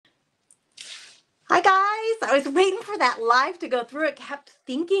I was waiting for that live to go through. It kept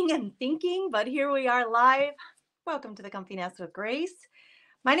thinking and thinking, but here we are live. Welcome to the Comfy Nest with Grace.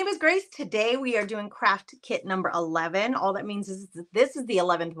 My name is Grace. Today we are doing craft kit number 11. All that means is this is the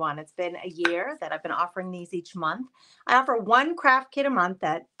 11th one. It's been a year that I've been offering these each month. I offer one craft kit a month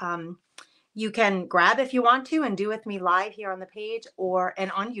that you can grab if you want to and do with me live here on the page and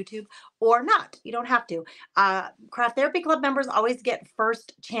on YouTube, or not. You don't have to. Craft Therapy Club members always get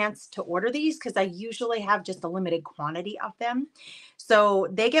first chance to order these because I usually have just a limited quantity of them. So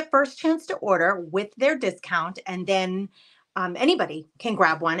they get first chance to order with their discount, and then anybody can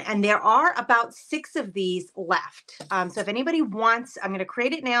grab one. And there are about 6 of these left. So if anybody wants, I'm going to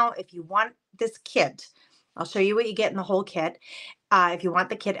create it now. If you want this kit, I'll show you what you get in the whole kit. If you want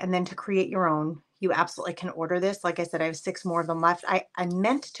the kit and then to create your own, you absolutely can order this. Like I said, I have 6 more of them left. I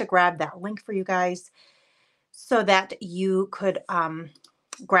meant to grab that link for you guys so that you could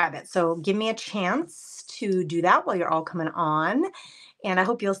grab it. So give me a chance to do that while you're all coming on. And I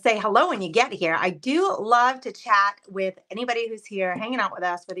hope you'll say hello when you get here. I do love to chat with anybody who's here hanging out with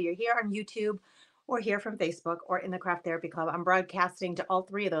us, whether you're here on YouTube or here from Facebook or in the Craft Therapy Club. I'm broadcasting to all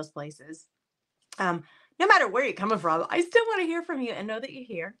 3 of those places. No matter where you're coming from, I still want to hear from you and know that you're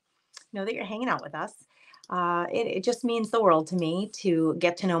here, know that you're hanging out with us. It just means the world to me to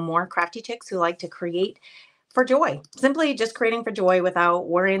get to know more crafty chicks who like to create for joy, simply just creating for joy without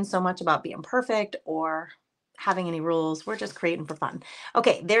worrying so much about being perfect or having any rules. We're just creating for fun.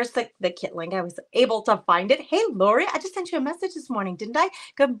 Okay, there's the kit link. I was able to find it. Hey, Lori, I just sent you a message this morning, didn't I?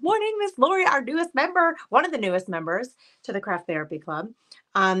 Good morning, Miss Lori, our newest member, one of the newest members to the Craft Therapy Club.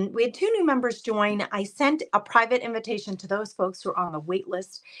 We had 2 new members join. I sent a private invitation to those folks who are on the wait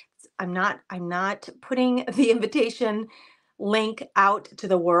list. I'm not putting the invitation link out to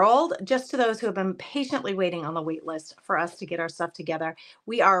the world, just to those who have been patiently waiting on the wait list for us to get our stuff together.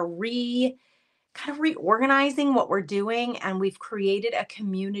 We are kind of reorganizing what we're doing, and we've created a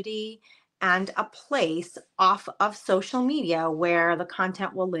community and a place off of social media where the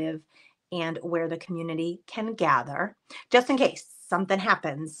content will live and where the community can gather, just in case something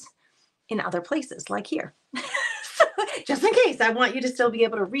happens in other places like here. Just in case, I want you to still be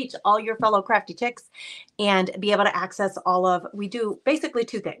able to reach all your fellow crafty chicks and be able to access we do basically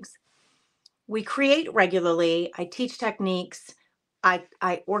 2 things. We create regularly. I teach techniques.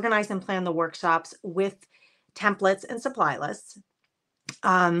 I organize and plan the workshops with templates and supply lists.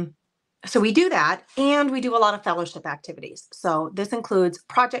 So we do that, and we do a lot of fellowship activities. So this includes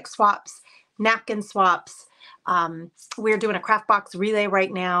project swaps, napkin swaps. We're doing a craft box relay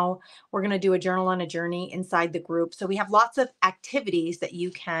right now. We're going to do a journal on a journey inside the group. So we have lots of activities that you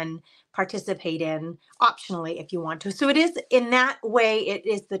can participate in optionally if you want to. So it is, in that way, it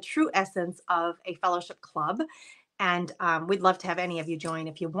is the true essence of a fellowship club. And we'd love to have any of you join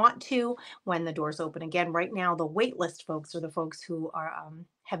if you want to when the doors open again. Right now, the wait list folks are the folks who are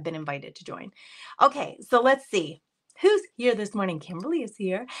have been invited to join. Okay, so let's see. Who's here this morning? Kimberly is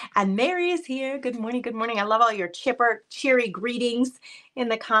here and Mary is here. Good morning. Good morning. I love all your chipper, cheery greetings in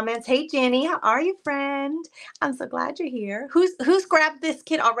the comments. Hey, Jenny, how are you, friend? I'm so glad you're here. Who's grabbed this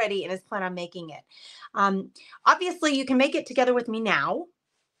kit already and is planning on making it? Obviously, you can make it together with me now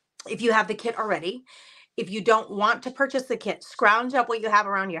if you have the kit already. If you don't want to purchase the kit, scrounge up what you have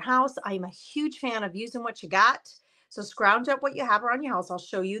around your house. I'm a huge fan of using what you got. So scrounge up what you have around your house. I'll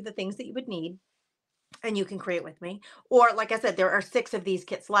show you the things that you would need and you can create with me. Or like I said, there are 6 of these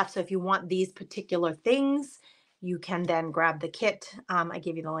kits left. So if you want these particular things, you can then grab the kit. I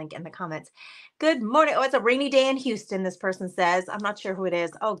gave you the link in the comments. Good morning. Oh, it's a rainy day in Houston, this person says. I'm not sure who it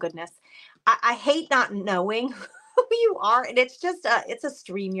is. Oh, goodness. I hate not knowing who you are. And it's just it's a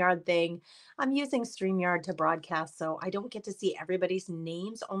StreamYard thing. I'm using StreamYard to broadcast, so I don't get to see everybody's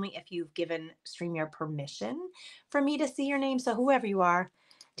names, only if you've given StreamYard permission for me to see your name. So whoever you are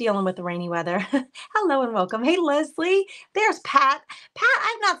dealing with the rainy weather, hello and welcome. Hey, Leslie, there's Pat. Pat,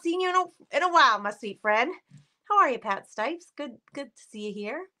 I've not seen you in a while, my sweet friend. How are you, Pat Stipes? Good to see you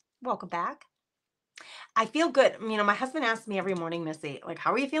here. Welcome back. I feel good. You know, my husband asks me every morning, Missy, like,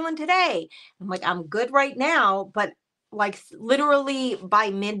 how are you feeling today? I'm like, I'm good right now, but like literally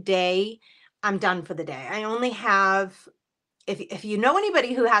by midday, I'm done for the day. I only have, if you know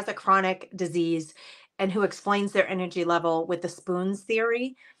anybody who has a chronic disease and who explains their energy level with the spoons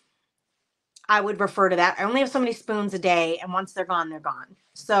theory, I would refer to that. I only have so many spoons a day, and once they're gone, they're gone.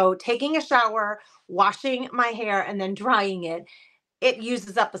 So taking a shower, washing my hair, and then drying it, it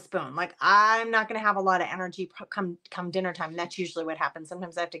uses up a spoon. Like, I'm not going to have a lot of energy come dinner time. And that's usually what happens.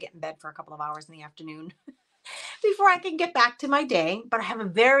 Sometimes I have to get in bed for a couple of hours in the afternoon before I can get back to my day. But I have a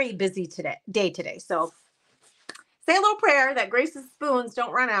very busy day today. So say a little prayer that Grace's spoons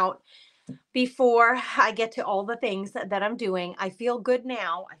don't run out. before I get to all the things that I'm doing. I feel good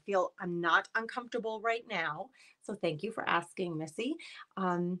now. I feel I'm not uncomfortable right now. So thank you for asking, Missy.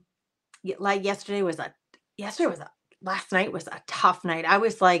 Um, like yesterday was a last night was a tough night. I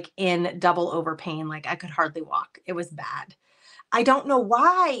was like in double over pain, like I could hardly walk. It was bad. I don't know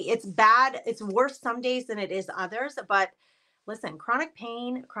why. It's bad. It's worse some days than it is others, but listen, chronic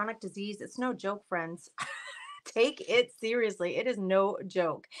pain, chronic disease, it's no joke, friends. Take it seriously. It is no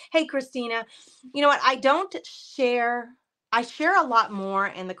joke. Hey, Christina, you know what? I share a lot more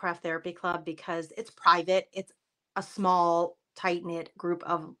in the craft therapy club because it's private. It's a small, tight knit group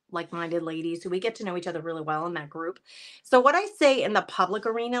of like minded ladies who we get to know each other really well in that group. So, what I say in the public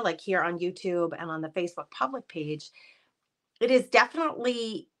arena, like here on YouTube and on the Facebook public page, it is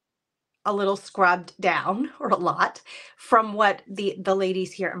definitely a little scrubbed down or a lot from what the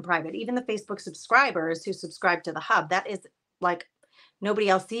ladies here in private, even the Facebook subscribers who subscribe to the hub, that is like nobody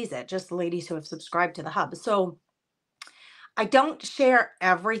else sees it, just the ladies who have subscribed to the hub. So I don't share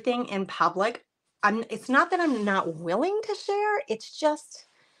everything in public. It's not that I'm not willing to share, it's just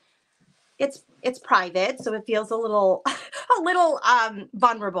it's private, so it feels a little a little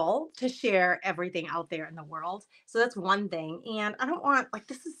vulnerable to share everything out there in the world. So that's one thing. And I don't want like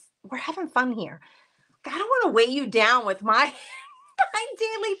this is we're having fun here. I don't want to weigh you down with my my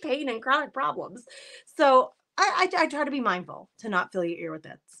daily pain and chronic problems. So I try to be mindful to not fill your ear with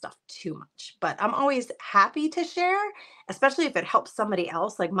that stuff too much. But I'm always happy to share, especially if it helps somebody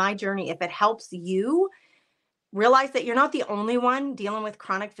else. Like my journey, if it helps you realize that you're not the only one dealing with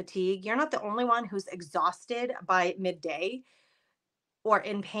chronic fatigue. You're not the only one who's exhausted by midday or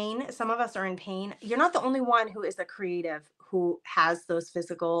in pain. Some of us are in pain. You're not the only one who is a creative who has those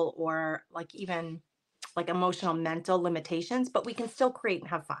physical or like even like emotional mental limitations, but we can still create and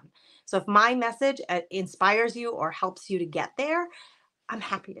have fun. So if my message inspires you or helps you to get there, I'm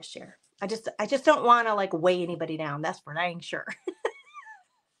happy to share. I just don't want to like weigh anybody down. That's for dang sure.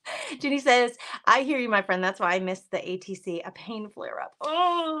 Ginny says, I hear you, my friend. That's why I missed the ATC, a pain flare up.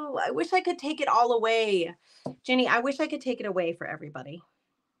 Oh, I wish I could take it all away. Ginny, I wish I could take it away for everybody.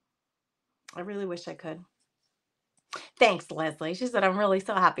 I really wish I could. Thanks, Leslie. She said, I'm really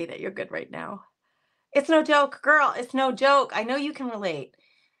so happy that you're good right now. It's no joke, girl. It's no joke. I know you can relate.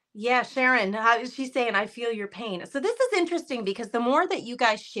 Yeah, Sharon, how is she saying, I feel your pain? So this is interesting because the more that you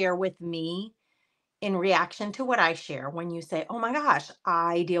guys share with me in reaction to what I share, when you say, oh my gosh,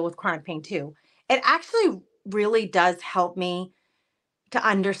 I deal with chronic pain too, it actually really does help me to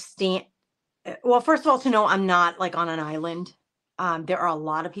understand. Well, first of all, to know I'm not like on an island. There are a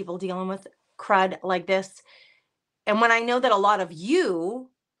lot of people dealing with crud like this. And when I know that a lot of you,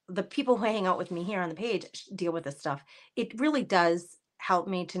 the people who hang out with me here on the page, deal with this stuff, it really does help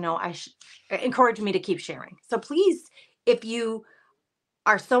me to know encourage me to keep sharing. So please, if you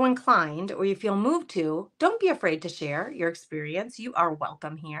are so inclined or you feel moved to, don't be afraid to share your experience. You are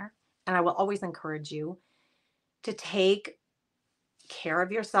welcome here. And I will always encourage you to take care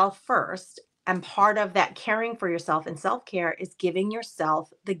of yourself first. And part of that caring for yourself and self care is giving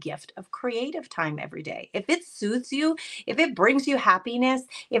yourself the gift of creative time every day. If it soothes you, if it brings you happiness,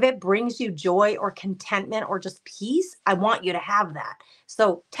 if it brings you joy or contentment or just peace, I want you to have that.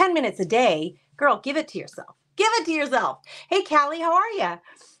 So 10 minutes a day, girl, give it to yourself. Give it to yourself. Hey, Callie, how are you?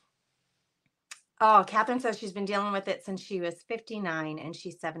 Oh, Catherine says she's been dealing with it since she was 59 and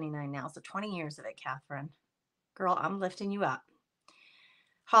she's 79 now. So 20 years of it, Catherine. Girl, I'm lifting you up.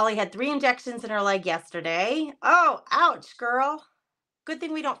 Holly had 3 injections in her leg yesterday. Oh, ouch, girl. Good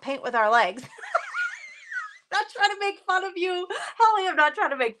thing we don't paint with our legs. Not trying to make fun of you, Holly. I'm not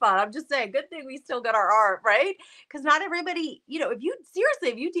trying to make fun. I'm just saying, good thing we still got our art, right? Because not everybody,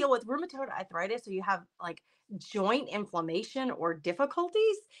 if you deal with rheumatoid arthritis or you have like joint inflammation or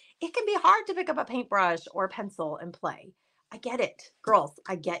difficulties, it can be hard to pick up a paintbrush or a pencil and play. I get it. Girls,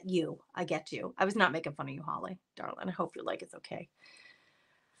 I get you. I get you. I was not making fun of you, Holly, darling. I hope your leg is okay.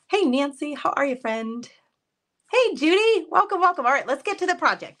 Hey, Nancy, how are you, friend? Hey, Judy, welcome, welcome. All right, let's get to the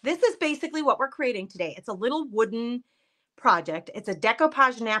project. This is basically what we're creating today. It's a little wooden project. It's a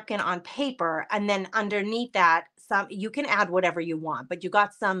decoupage napkin on paper, and then underneath that, you can add whatever you want, but you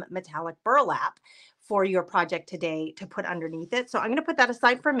got some metallic burlap for your project today to put underneath it. So I'm going to put that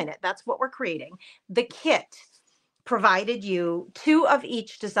aside for a minute. That's what we're creating. The kit provided you 2 of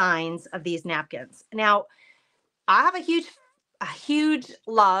each designs of these napkins. Now, I have a huge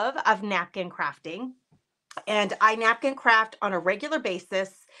love of napkin crafting. And I napkin craft on a regular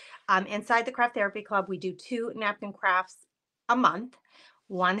basis. Inside the Craft Therapy Club, we do 2 napkin crafts a month,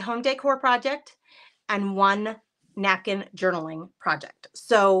 1 home decor project and 1 napkin journaling project.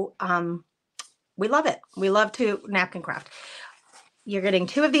 So we love it. We love to napkin craft. You're getting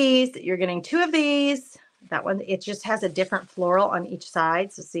 2 of these. You're getting 2 of these. That one, it just has a different floral on each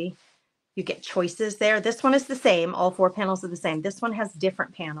side. So see, you get choices there. This one is the same. All 4 panels are the same. This one has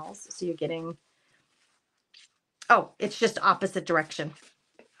different panels. So you're getting, oh, it's just opposite direction.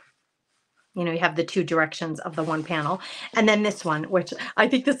 You know, you have the 2 directions of the one panel. And then this one, which I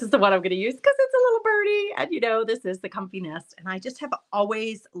think this is the one I'm going to use because it's a little birdie. And, you know, this is the Comfy Nest. And I just have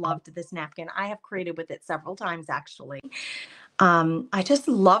always loved this napkin. I have created with it several times, actually. I just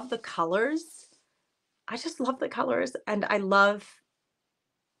love the colors. I just love the colors. And I love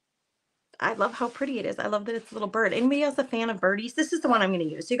how pretty it is. I love that it's a little bird. Anybody else a fan of birdies? This is the one I'm going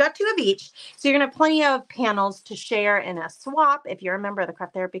to use. So you got 2 of each. So you're going to have plenty of panels to share in a swap. If you're a member of the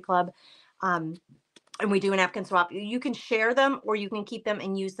Craft Therapy Club, and we do a napkin swap, you can share them or you can keep them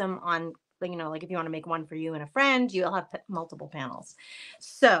and use them on, you know, like if you want to make one for you and a friend, you'll have multiple panels.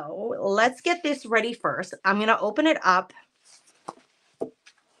 So let's get this ready first. I'm going to open it up.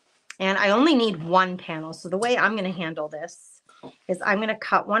 And I only need 1 panel. So the way I'm going to handle this is I'm going to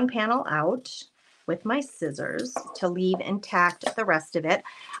cut 1 panel out with my scissors to leave intact the rest of it.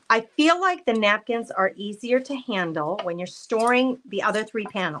 I feel like the napkins are easier to handle when you're storing the other 3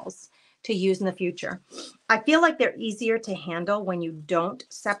 panels to use in the future. I feel like they're easier to handle when you don't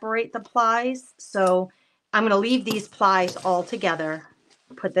separate the plies. So I'm going to leave these plies all together,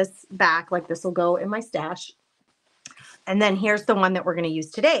 put this back, like this will go in my stash. And then here's the one that we're going to use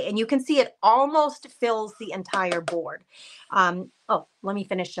today. And you can see it almost fills the entire board. Oh, let me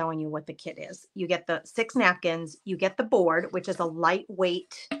finish showing you what the kit is. You get the 6 napkins, you get the board, which is a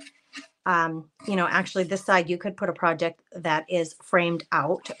lightweight, you know, actually this side, you could put a project that is framed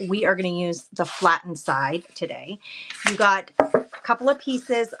out. We are going to use the flattened side today. You got a couple of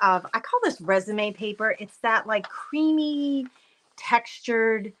pieces of, I call this resume paper. It's that like creamy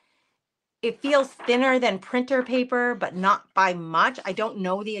textured, it feels thinner than printer paper, but not by much. I don't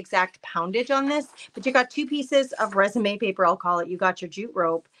know the exact poundage on this, but you got 2 pieces of resume paper, I'll call it. You got your jute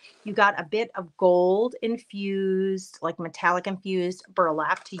rope. You got a bit of gold infused, like metallic infused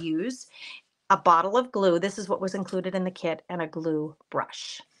burlap to use, a bottle of glue. This is what was included in the kit, and a glue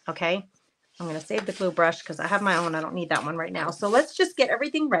brush. Okay. I'm going to save the glue brush because I have my own. I don't need that one right now. So let's just get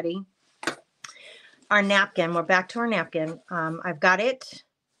everything ready. Our napkin, we're back to our napkin. I've got it.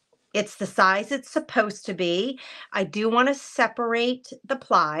 It's the size it's supposed to be. I do want to separate the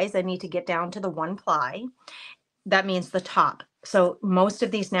plies. I need to get down to the 1 ply. That means the top. So most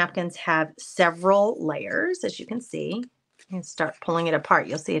of these napkins have several layers, as you can see. And start pulling it apart.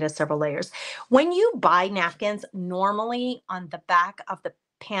 You'll see it has several layers. When you buy napkins, normally on the back of the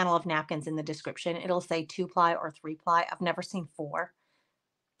panel of napkins in the description, it'll say 2 ply or 3 ply. I've never seen 4.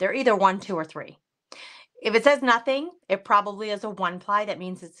 They're either 1, 2, or 3. If it says nothing, it probably is a 1 ply. That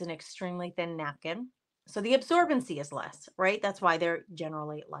means it's an extremely thin napkin. So the absorbency is less, right? That's why they're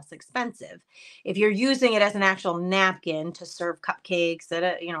generally less expensive. If you're using it as an actual napkin to serve cupcakes at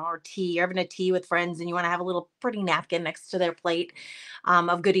a, you know, or tea, you're having a tea with friends and you want to have a little pretty napkin next to their plate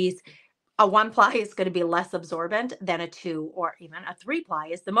of goodies, a 1 ply is going to be less absorbent than a 2, or even a 3 ply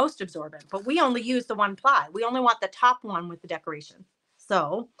is the most absorbent. But we only use the 1 ply. We only want the top one with the decoration.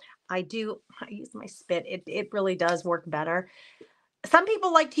 So I use my spit. It really does work better. Some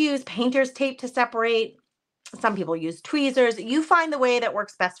people like to use painter's tape to separate. Some people use tweezers. You find the way that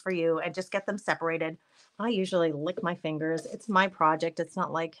works best for you and just get them separated. I usually lick my fingers. It's my project. It's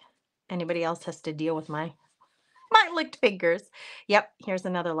not like anybody else has to deal with my licked fingers. Yep, here's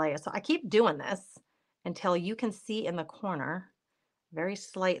another layer. So I keep doing this until you can see in the corner very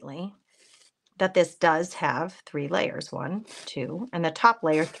slightly that this does have 3 layers. 1, 2, and the top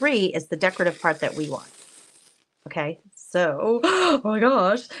layer 3 is the decorative part that we want. Okay, so, oh my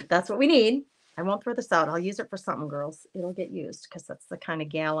gosh, that's what we need. I won't throw this out. I'll use it for something, girls. It'll get used because that's the kind of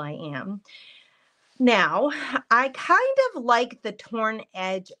gal I am. Now, I kind of like the torn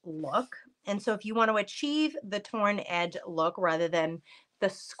edge look. And so if you want to achieve the torn edge look rather than the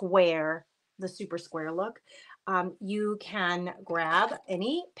square, the super square look, you can grab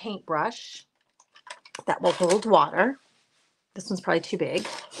any paintbrush that will hold water. This one's probably too big.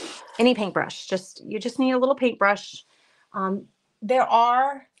 Any paintbrush, you just need a little paintbrush. There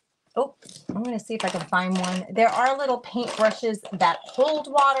are, oh, I'm going to see if I can find one. There are little paintbrushes that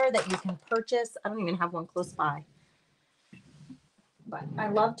hold water that you can purchase. I don't even have one close by. But I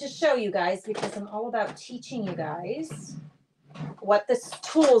love to show you guys because I'm all about teaching you guys what the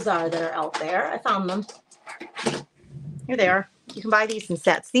tools are that are out there. I found them. Here they are. You can buy these in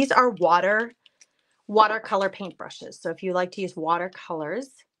sets. These are watercolor paintbrushes. So if you like to use watercolors,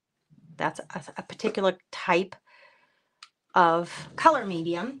 that's a particular type of color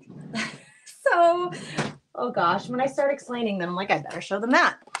medium. So Oh gosh, when I start explaining them, I'm like, I better show them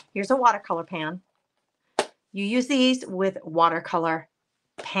that. Here's a watercolor pan. You use these with watercolor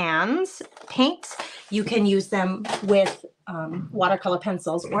paints. You can use them with watercolor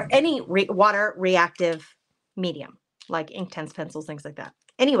pencils or any water reactive medium, like Inktense pencils, things like that.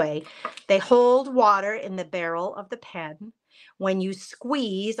 Anyway, they hold water in the barrel of the pen. When you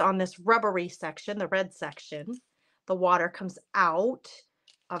squeeze on this rubbery section, the red section, the water comes out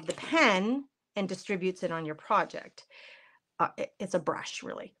of the pen and distributes it on your project. It's a brush,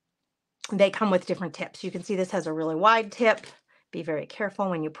 really. They come with different tips. You can see this has a really wide tip. Be very careful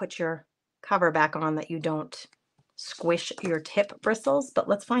when you put your cover back on that you don't squish your tip bristles, but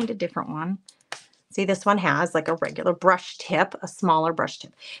let's find a different one. See, this one has like a regular brush tip, a smaller brush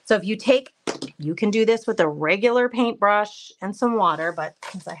tip. So if you can do this with a regular paintbrush and some water, but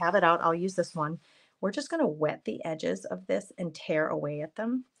since I have it out, I'll use this one. We're just going to wet the edges of this and tear away at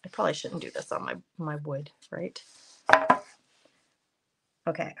them. I probably shouldn't do this on my wood, right?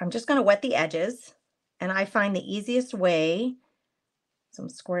 Okay, I'm just going to wet the edges, and I find the easiest way, so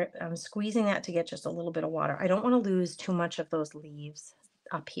I'm squeezing that to get just a little bit of water. I don't want to lose too much of those leaves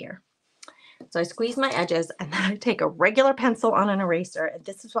up here. So I squeeze my edges, and then I take a regular pencil on an eraser, and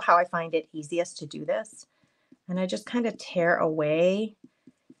this is how I find it easiest to do this. And I just kind of tear away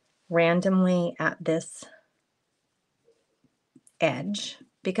randomly at this edge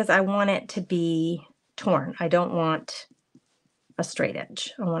because I want it to be torn. I don't want a straight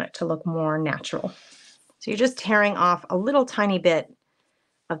edge. I want it to look more natural. So you're just tearing off a little tiny bit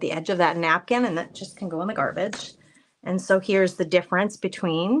of the edge of that napkin, and that just can go in the garbage. And so here's the difference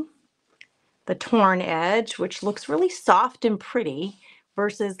between the torn edge, which looks really soft and pretty,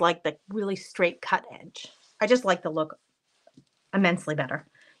 versus like the really straight cut edge. I just like the look immensely better.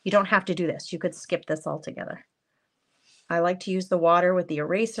 You don't have to do this. You could skip this altogether. I like to use the water with the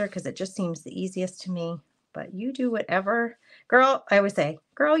eraser because it just seems the easiest to me. But you do whatever. Girl, I always say,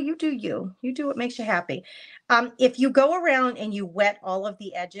 girl, you do you. You do what makes you happy. If you go around and you wet all of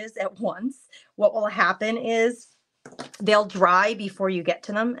the edges at once, what will happen is they'll dry before you get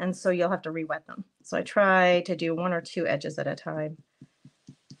to them, and so you'll have to re-wet them. So I try to do 1 or 2 edges at a time.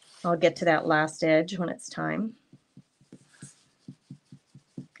 I'll get to that last edge when it's time.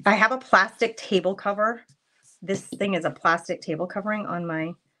 I have a plastic table cover. This thing is a plastic table covering on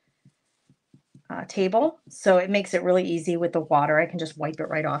my table, so it makes it really easy with the water. I can just wipe it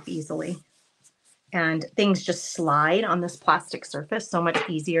right off easily, and things just slide on this plastic surface so much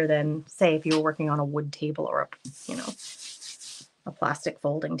easier than, say, if you were working on a wood table or a plastic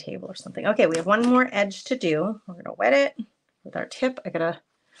folding table or something. Okay, we have one more edge to do. We're gonna wet it with our tip. I gotta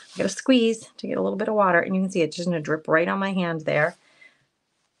squeeze to get a little bit of water, and you can see it's just gonna drip right on my hand there.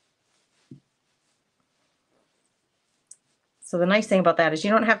 So the nice thing about that is you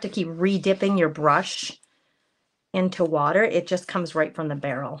don't have to keep re-dipping your brush into water. It just comes right from the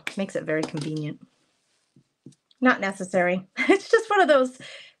barrel. Makes it very convenient. Not necessary. It's just one of those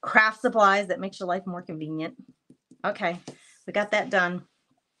craft supplies that makes your life more convenient. Okay, we got that done.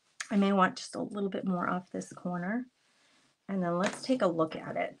 I may want just a little bit more off this corner. And then let's take a look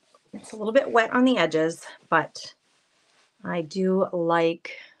at it. It's a little bit wet on the edges, but I do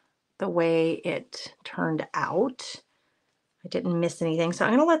like the way it turned out. I didn't miss anything. So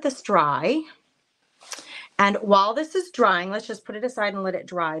I'm going to let this dry. And while this is drying, let's just put it aside and let it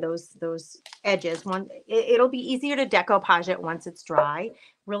dry. Those edges, it'll be easier to decoupage it once it's dry.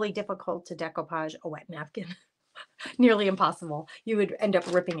 Really difficult to decoupage a wet napkin. Nearly impossible. You would end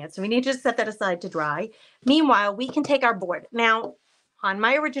up ripping it. So we need to set that aside to dry. Meanwhile, we can take our board. Now, on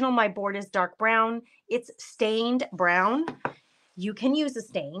my original, my board is dark brown. It's stained brown. You can use a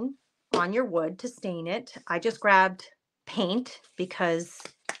stain on your wood to stain it. I just grabbed paint because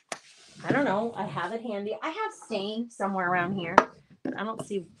I don't know, I have it handy. I have stain somewhere around here, but I don't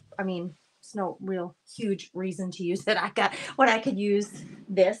see, there's no real huge reason to use it. I could use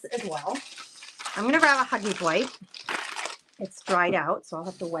this as well. I'm going to grab a Huggies wipe. It's dried out, so I'll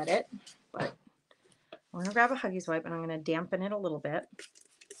have to wet it, but I'm going to grab a Huggies wipe and I'm going to dampen it a little bit.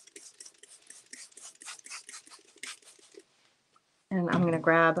 And I'm going to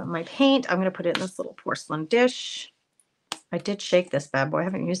grab my paint. I'm going to put it in this little porcelain dish. I did shake this bad boy. I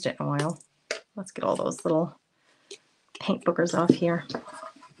haven't used it in a while. Let's get all those little paint boogers off here.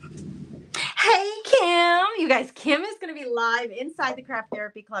 Hey, Kim. You guys, Kim is going to be live inside the Craft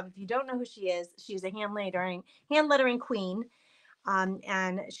Therapy Club. If you don't know who she is, she's a hand lettering queen.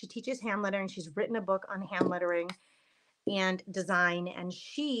 And she teaches hand lettering. She's written a book on hand lettering and design. And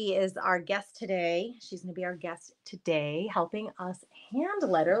she is our guest today. She's going to be our guest today, helping us hand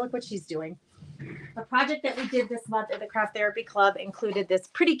letter. Look what she's doing. The project that we did this month at the Craft Therapy Club included this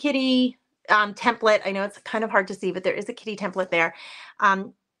pretty kitty template. I know it's kind of hard to see, but there is a kitty template there.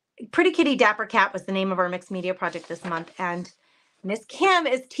 Pretty Kitty Dapper Cat was the name of our mixed media project this month. And Miss Kim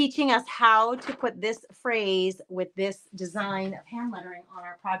is teaching us how to put this phrase with this design of hand lettering on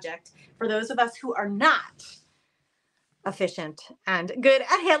our project for those of us who are not efficient and good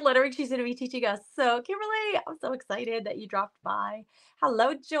at hand lettering. She's going to be teaching us. So Kimberly, I'm so excited that you dropped by.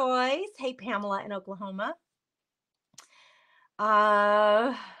 Hello, Joyce. Hey, Pamela in Oklahoma.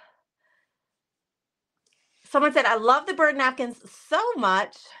 Someone said, I love the bird napkins so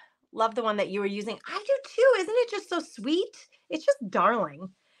much. Love the one that you were using. I do too. Isn't it just so sweet? It's just darling.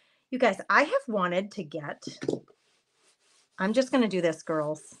 You guys, I have wanted to get, I'm just going to do this,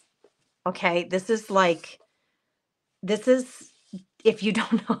 girls. Okay. This is, if you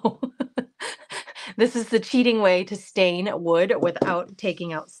don't know, this is the cheating way to stain wood without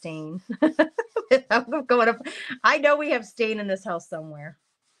taking out stain. Without going up. I know we have stain in this house somewhere.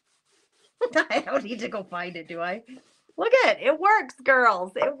 I don't need to go find it, do I? Look at it. It works,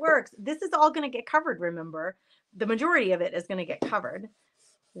 girls. It works. This is all going to get covered, remember. The majority of it is going to get covered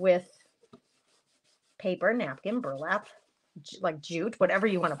with paper, napkin, burlap, like jute, whatever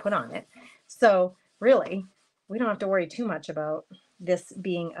you want to put on it. So really, we don't have to worry too much about this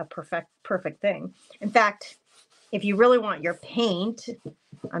being a perfect thing. In fact, if you really want your paint,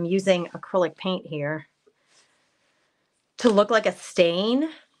 I'm using acrylic paint here, to look like a stain,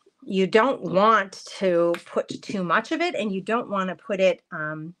 you don't want to put too much of it, and you don't want to put it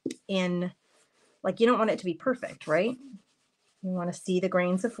in, like, you don't want it to be perfect, right? You want to see the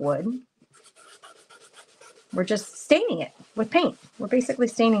grains of wood. We're just staining it with paint. We're basically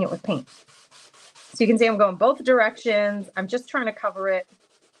staining it with paint. So you can see I'm going both directions. I'm just trying to cover it.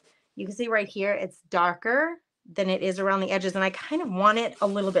 You can see right here, it's darker than it is around the edges, and I kind of want it a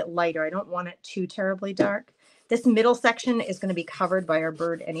little bit lighter. I don't want it too terribly dark. This middle section is going to be covered by our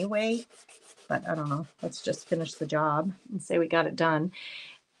bird anyway, but I don't know. Let's just finish the job and say we got it done.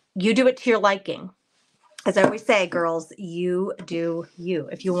 You do it to your liking. As I always say, girls, you do you.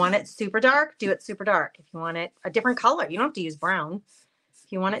 If you want it super dark, do it super dark. If you want it a different color, you don't have to use brown.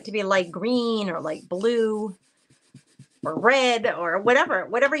 If you want it to be light green or light blue or red or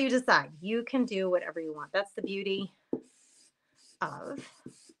whatever you decide, you can do whatever you want. That's the beauty of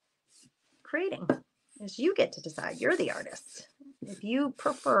creating, is you get to decide. You're the artist. If you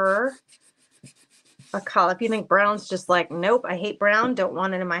prefer a color, if you think brown's just like, nope, I hate brown, don't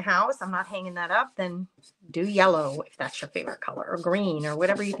want it in my house, I'm not hanging that up, then do yellow if that's your favorite color, or green, or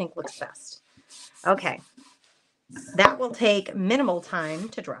whatever you think looks best. Okay, that will take minimal time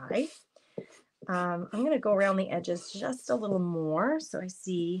to dry. I'm going to go around the edges just a little more so I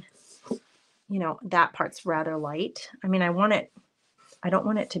see, you know, that part's rather light. I mean, I don't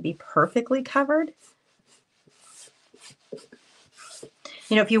want it to be perfectly covered.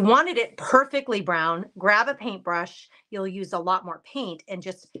 You know, if you wanted it perfectly brown, grab a paintbrush. You'll use a lot more paint and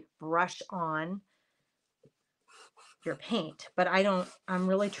just brush on your paint. But I'm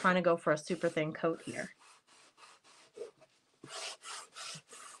really trying to go for a super thin coat here.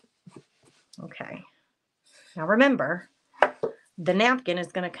 Okay. Now remember, the napkin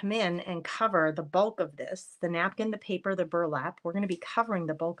is going to come in and cover the bulk of this. The napkin, the paper, the burlap, we're going to be covering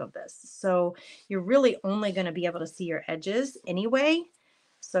the bulk of this. So you're really only going to be able to see your edges anyway.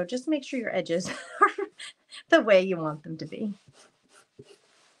 So just make sure your edges are the way you want them to be.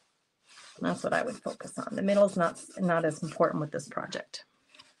 That's what I would focus on. The middle is not as important with this project.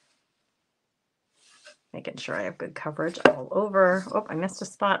 Making sure I have good coverage all over. Oh, I missed a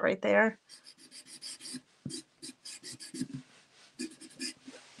spot right there.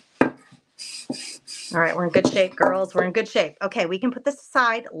 All right, we're in good shape, girls. We're in good shape. Okay, we can put this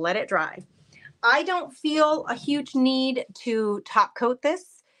aside, let it dry. I don't feel a huge need to top coat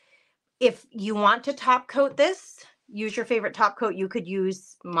this. If you want to top coat this, use your favorite top coat. You could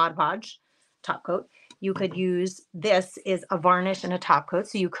use Mod Podge top coat. You could use, this is a varnish and a top coat.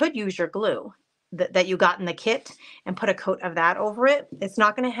 So you could use your glue that you got in the kit and put a coat of that over it. It's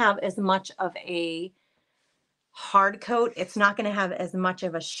not going to have as much of a hard coat. It's not going to have as much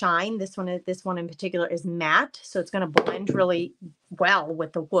of a shine. This one in particular is matte, so it's going to blend really well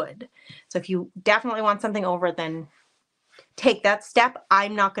with the wood. So if you definitely want something over it, then take that step.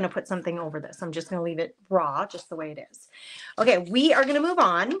 I'm not going to put something over this. I'm just going to leave it raw, just the way it is. Okay, we are going to move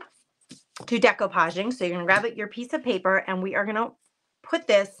on to decoupaging. So you're going to grab your piece of paper, and we are going to put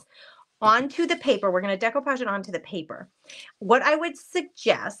this onto the paper. We're going to decoupage it onto the paper. What I would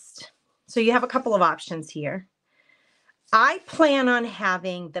suggest, so you have a couple of options here. I plan on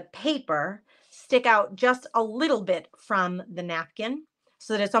having the paper stick out just a little bit from the napkin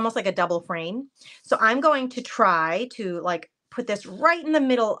so that it's almost like a double frame. So I'm going to try to like put this right in the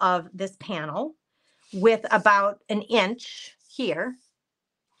middle of this panel with about an inch here.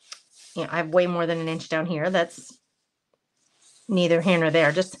 You know, I have way more than an inch down here. That's neither here nor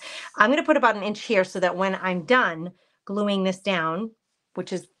there. Just, I'm going to put about an inch here so that when I'm done gluing this down,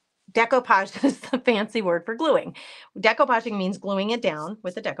 which is decoupage is the fancy word for gluing. Decoupaging means gluing it down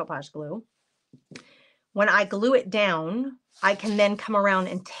with the decoupage glue. When I glue it down, I can then come around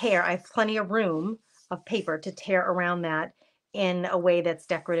and tear. I have plenty of room of paper to tear around that in a way that's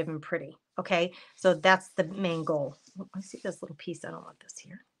decorative and pretty. Okay, so that's the main goal. Oh, I see this little piece. I don't want this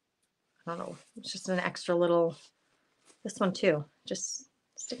here. I don't know. It's just an extra little, this one too, just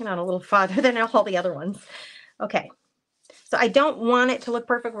sticking out a little farther than all the other ones. Okay, so I don't want it to look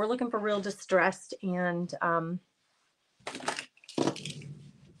perfect. We're looking for real distressed and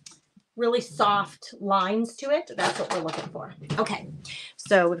really soft lines to it. That's what we're looking for. Okay,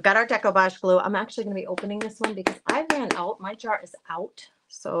 so we've got our decoupage glue. I'm actually going to be opening this one because I ran out. My jar is out.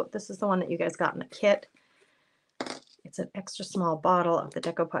 So this is the one that you guys got in the kit. It's an extra small bottle of the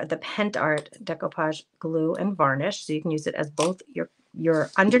decoupage, the Pent Art decoupage glue and varnish. So you can use it as both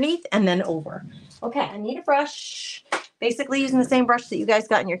your underneath and then over. Okay, I need a brush. Basically using the same brush that you guys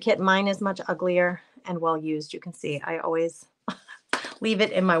got in your kit. Mine is much uglier and well used. You can see I always leave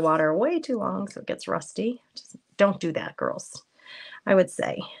it in my water way too long so it gets rusty. Just don't do that, girls. I would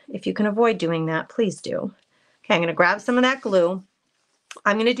say if you can avoid doing that, please do. Okay, I'm going to grab some of that glue.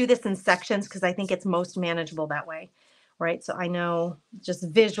 I'm going to do this in sections because I think it's most manageable that way, right? So I know just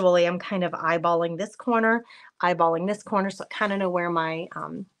visually I'm kind of eyeballing this corner, so I kind of know where my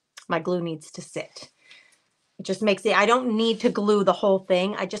my glue needs to sit. It just makes it, I don't need to glue the whole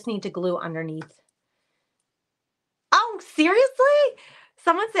thing. I just need to glue underneath. Oh, seriously?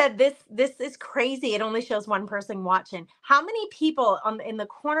 Someone said this is crazy. It only shows one person watching. How many people in the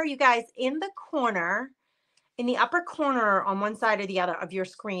corner, you guys, in the corner, in the upper corner on one side or the other of your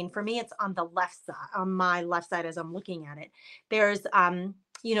screen? For me, it's on the left side, on my left side as I'm looking at it. There's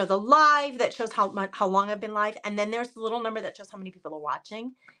you know, the live that shows how long I've been live, and then there's the little number that shows how many people are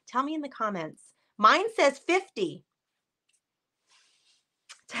watching. Tell me in the comments. Mine says 50.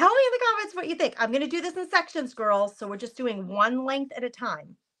 Tell me in the comments what you think. I'm going to do this in sections, girls. So we're just doing one length at a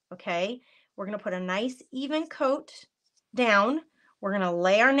time. Okay. We're going to put a nice even coat down. We're going to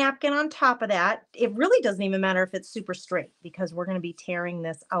lay our napkin on top of that. It really doesn't even matter if it's super straight because we're going to be tearing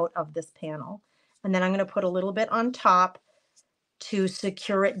this out of this panel. And then I'm going to put a little bit on top to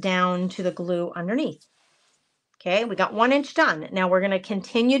secure it down to the glue underneath. Okay. We got 1 inch done. Now we're going to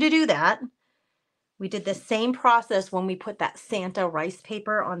continue to do that. We did the same process when we put that Santa rice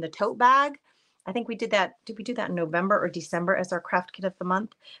paper on the tote bag. I think we did that. Did we do that in November or December as our craft kit of the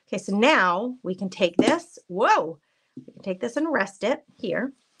month? Okay, so now we can take this. Whoa, we can take this and rest it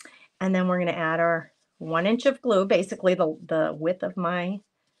here. And then we're going to add our 1 inch of glue, basically the width of my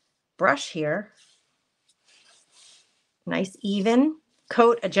brush here. Nice even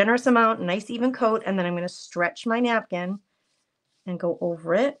coat, a generous amount, nice even coat. And then I'm going to stretch my napkin and go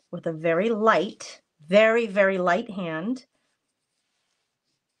over it with a very light, very light hand.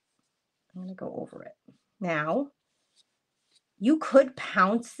 I'm going to go over it. Now, you could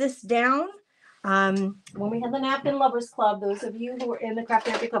pounce this down. When we had the Napkin Lovers Club, those of you who were in the Craft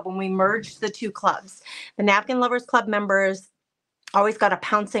Napkin Club, when we merged the two clubs, the Napkin Lovers Club members always got a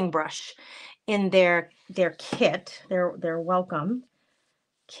pouncing brush in their kit, their welcome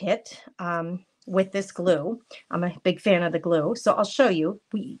kit, with this glue. I'm a big fan of the glue, so I'll show you.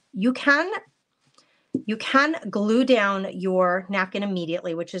 You can glue down your napkin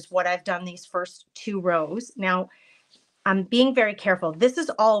immediately, which is what I've done these first 2 rows. Now, I'm being very careful. This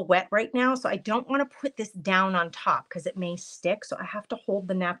is all wet right now, so I don't want to put this down on top because it may stick, so I have to hold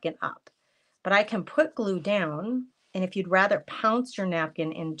the napkin up. But I can put glue down, and if you'd rather pounce your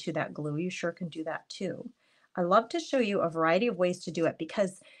napkin into that glue, you sure can do that too. I love to show you a variety of ways to do it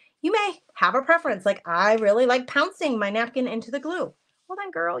because you may have a preference, like I really like pouncing my napkin into the glue. Well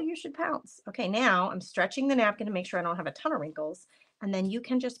then, girl, you should pounce. Okay, now I'm stretching the napkin to make sure I don't have a ton of wrinkles, and then you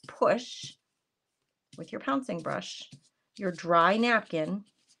can just push with your pouncing brush your dry napkin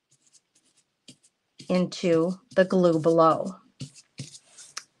into the glue below.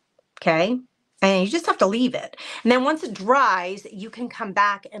 Okay, and you just have to leave it. And then once it dries, you can come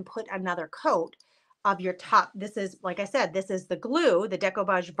back and put another coat of your top. This is, like I said, this is the glue, the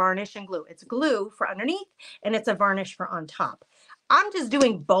decoupage varnish and glue. It's glue for underneath and it's a varnish for on top. I'm just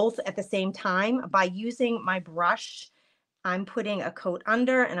doing both at the same time by using my brush. I'm putting a coat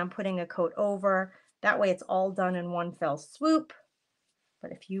under and I'm putting a coat over. That way it's all done in one fell swoop.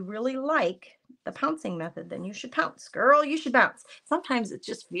 But if you really like the pouncing method, then you should pounce. Girl, you should bounce. Sometimes it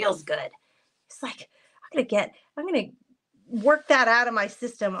just feels good. It's like, I'm gonna work that out of my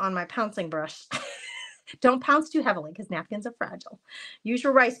system on my pouncing brush. Don't pounce too heavily because napkins are fragile. Use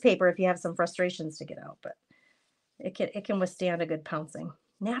your rice paper if you have some frustrations to get out, but it can withstand a good pouncing.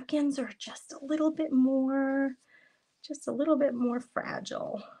 Napkins are just a little bit more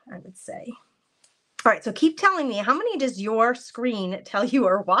fragile, I would say. All right, so keep telling me, how many does your screen tell you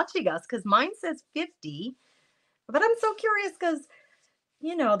are watching us? Because mine says 50, but I'm so curious because,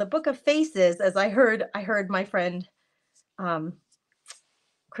 you know, the Book of Faces, as I heard my friend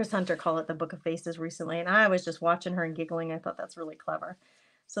Chris Hunter call it the Book of Faces recently, and I was just watching her and giggling. I thought that's really clever.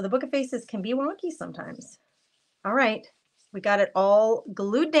 So the Book of Faces can be wonky sometimes. All right, we got it all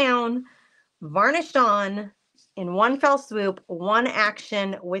glued down, varnished on in one fell swoop, one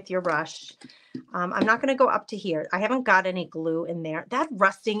action with your brush. I'm not going to go up to here. I haven't got any glue in there. That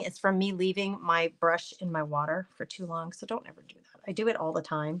rusting is from me leaving my brush in my water for too long, so don't ever do that. I do it all the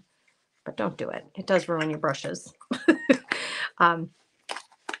time, but don't do it. It does ruin your brushes.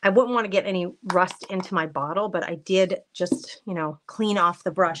 I wouldn't want to get any rust into my bottle, but I did just, you know, clean off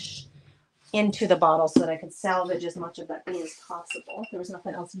the brush into the bottle so that I could salvage as much of that glue as possible. There was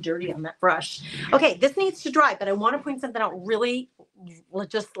nothing else dirty on that brush. Okay, this needs to dry, but I want to point something out really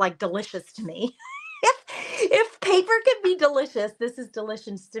just like delicious to me. If paper can be delicious, this is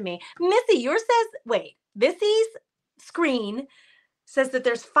delicious to me. Missy, yours says, wait, Missy's screen says that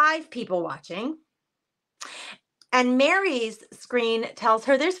there's 5 people watching. And Mary's screen tells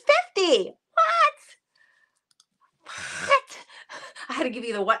her there's 50. What? I had to give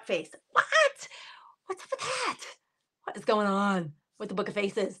you the what face. What? What's up with that? What is going on with the Book of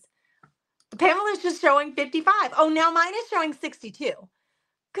Faces? Pamela's just showing 55. Oh, now mine is showing 62.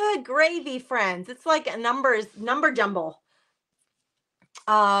 Good gravy, friends. It's like a number jumble.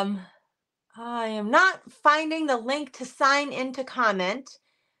 I am not finding the link to sign in to comment.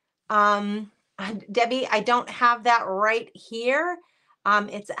 Debbie, I don't have that right here.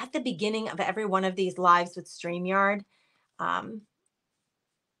 It's at the beginning of every one of these lives with StreamYard.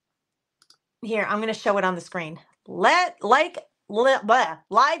 Here, I'm going to show it on the screen. Live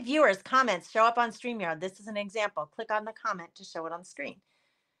viewers' comments show up on StreamYard. This is an example. Click on the comment to show it on the screen.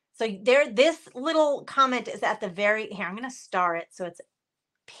 So this little comment is at the very, here, I'm going to star it so it's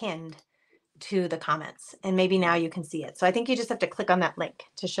pinned to the comments. And maybe now you can see it. So I think you just have to click on that link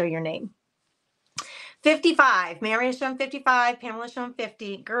to show your name. 55. Mary is showing 55. Pamela is showing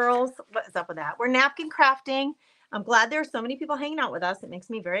 50. Girls, what is up with that? We're napkin crafting. I'm glad there are so many people hanging out with us. It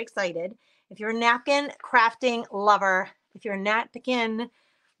makes me very excited. If you're a napkin crafting lover, if you're a napkin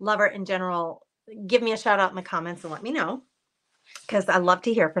lover in general, give me a shout out in the comments and let me know, because I love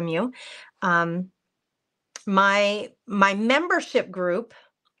to hear from you. My membership group,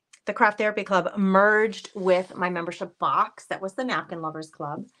 the Craft Therapy Club, merged with my membership box. That was the Napkin Lovers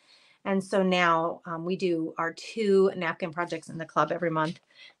Club. And so now we do our 2 napkin projects in the club every month.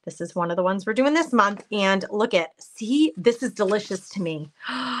 This is one of the ones we're doing this month. And look see, this is delicious to me.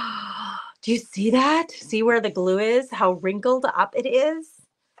 Do you see that? See where the glue is? How wrinkled up it is?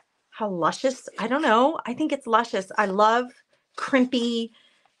 How luscious? I don't know. I think it's luscious. I love crimpy,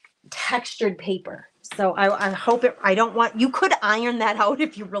 textured paper. So I hope it, you could iron that out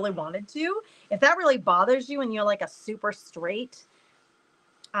if you really wanted to. If that really bothers you and you're like a super straight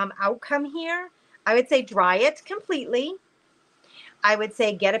outcome here, I would say dry it completely. I would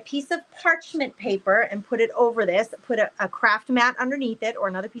say get a piece of parchment paper and put it over this, put a craft mat underneath it or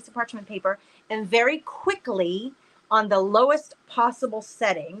another piece of parchment paper, and very quickly on the lowest possible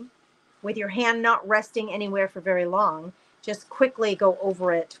setting with your hand not resting anywhere for very long, just quickly go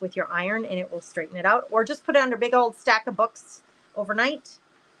over it with your iron and it will straighten it out, or just put it under a big old stack of books overnight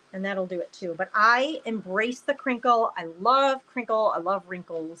and that'll do it too. But I embrace the crinkle. I love crinkle. I love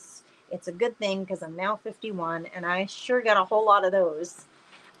wrinkles. It's a good thing because I'm now 51 and I sure got a whole lot of those.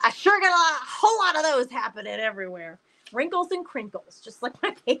 Whole lot of those happening everywhere. Wrinkles and crinkles, just like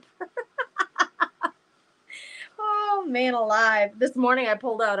my paper. Oh, man alive. This morning I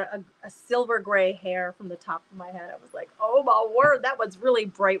pulled out a silver gray hair from the top of my head. I was like, oh my word, that was really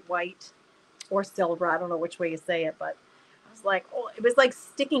bright white or silver. I don't know which way you say it, but I was like, oh, it was like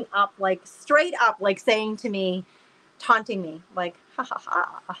sticking up, like straight up, like saying to me, taunting me, like, ha ha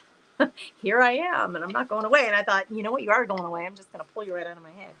ha, here I am, and I'm not going away. And I thought, you know what, you are going away. I'm just going to pull you right out of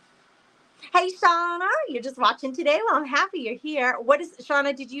my head. Hey, Shauna, you're just watching today? Well, I'm happy you're here.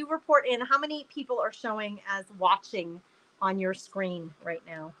 Shauna, did you report in how many people are showing as watching on your screen right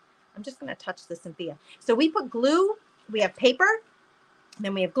now? I'm just going to touch this, Cynthia. So we put glue, we have paper,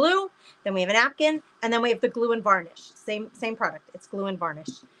 then we have glue, then we have a napkin, and then we have the glue and varnish. Same product. It's glue and varnish.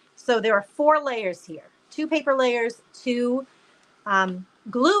 So there are 4 layers here. 2 paper layers, 2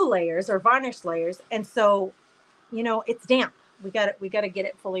 glue layers or varnish layers. And so you know, it's damp. We got to get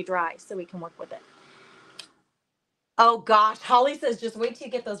it fully dry so we can work with it. Oh gosh, Holly says just wait till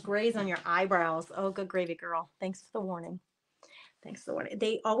you get those grays on your eyebrows. Oh, good gravy, girl. Thanks for the warning. Thanks for the warning.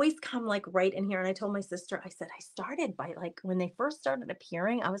 They always come like right in here. And I told my sister, I said, I started by like when they first started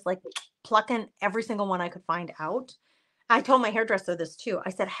appearing, I was like plucking every single one I could find out. I told my hairdresser this too.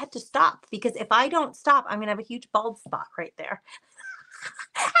 I said, I had to stop because if I don't stop, I'm going to have a huge bald spot right there.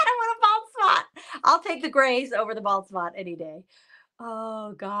 I don't want a bald spot. I'll take the grays over the bald spot any day.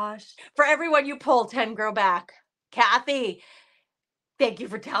 Oh gosh. For everyone you pull, 10 grow back. Kathy, thank you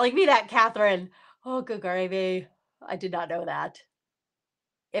for telling me that, Catherine. Oh, good gravy. I did not know that.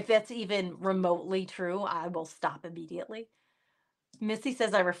 If that's even remotely true, I will stop immediately. Missy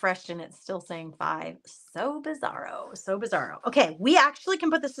says I refreshed and it's still saying 5. So bizarro. So bizarro. Okay, we actually can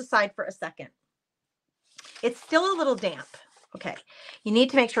put this aside for a second. It's still a little damp. Okay, you need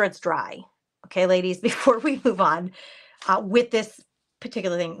to make sure it's dry. Okay, ladies, before we move on with this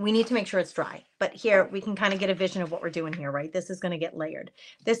particular thing, we need to make sure it's dry. But here we can kind of get a vision of what we're doing here, right? This is going to get layered.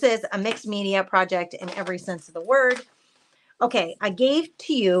 This is a mixed media project in every sense of the word. Okay, I gave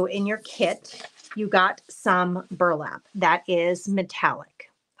to you in your kit, you got some burlap that is metallic.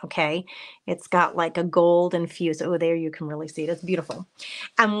 Okay, it's got like a gold infused. Oh, there you can really see it. It's beautiful.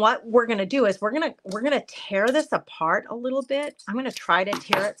 And what we're gonna do is we're gonna tear this apart a little bit. I'm gonna try to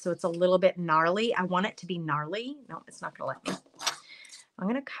tear it so it's a little bit gnarly. I want it to be gnarly. No, it's not gonna let me. I'm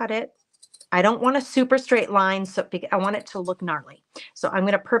gonna cut it. I don't want a super straight line, so I want it to look gnarly. So I'm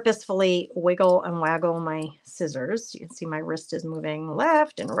going to purposefully wiggle and waggle my scissors. You can see my wrist is moving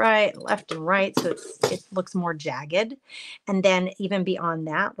left and right, so it looks more jagged. And then even beyond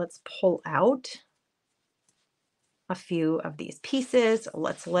that, let's pull out a few of these pieces.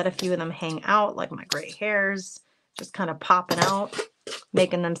 Let's let a few of them hang out, like my gray hairs, just kind of popping out,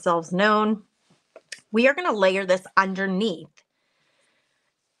 making themselves known. We are going to layer this underneath.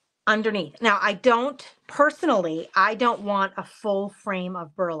 Now, I don't want a full frame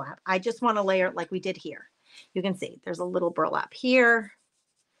of burlap. I just want to layer it like we did here. You can see there's a little burlap here.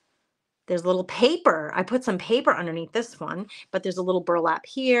 There's a little paper. I put some paper underneath this one, but there's a little burlap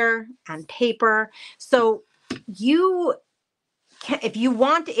here and paper. So if you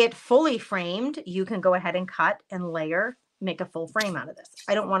want it fully framed, you can go ahead and cut and layer, make a full frame out of this.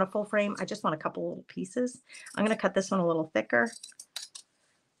 I don't want a full frame. I just want a couple little pieces. I'm going to cut this one a little thicker.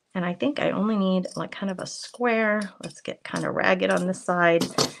 And I think I only need like kind of a square. Let's get kind of ragged on this side.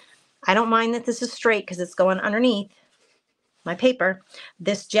 I don't mind that this is straight because it's going underneath my paper.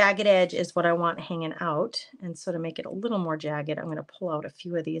 This jagged edge is what I want hanging out. And so to make it a little more jagged, I'm going to pull out a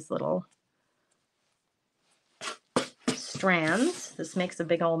few of these little strands. This makes a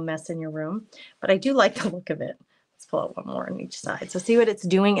big old mess in your room, but I do like the look of it. Let's pull out one more on each side. So see what it's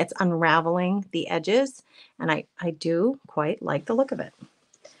doing? It's unraveling the edges, and I do quite like the look of it.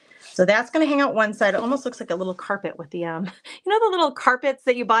 So that's going to hang out one side. It almost looks like a little carpet with the, you know, the little carpets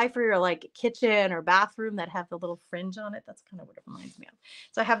that you buy for your like kitchen or bathroom that have the little fringe on it. That's kind of what it reminds me of.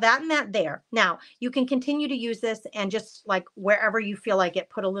 So I have that and that there. Now you can continue to use this and just like wherever you feel like it,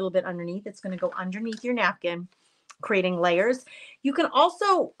 put a little bit underneath. It's going to go underneath your napkin, creating layers. You can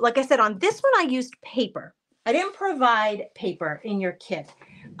also, like I said, on this one, I used paper. I didn't provide paper in your kit,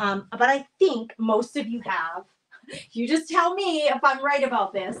 but I think most of you have. You just tell me if I'm right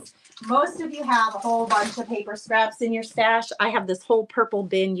about this. Most of you have a whole bunch of paper scraps in your stash. I have this whole purple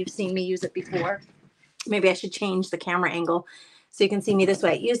bin. You've seen me use it before. Maybe I should change the camera angle so you can see me this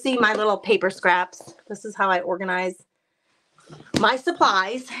way. You see my little paper scraps. This is how I organize my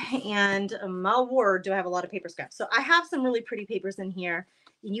supplies. And my word, do I have a lot of paper scraps. So I have some really pretty papers in here.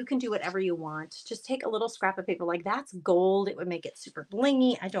 You can do whatever you want. Just take a little scrap of paper. Like that's gold. It would make it super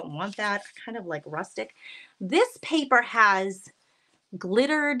blingy. I don't want that. Kind of like rustic. This paper has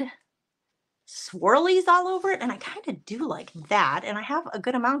glittered swirlies all over it, and I kind of do like that. And I have a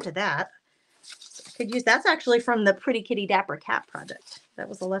good amount of that. So I could use, that's actually from the Pretty Kitty Dapper Cat project. That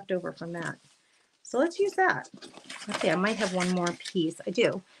was a leftover from that. So let's use that. Let's see, I might have one more piece. I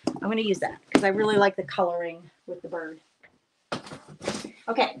do. I'm going to use that because I really like the coloring with the bird.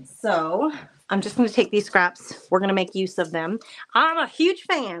 Okay, so I'm just going to take these scraps. We're going to make use of them. I'm a huge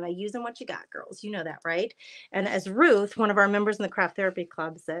fan of using what you got, girls. You know that, right? And as Ruth, one of our members in the Craft Therapy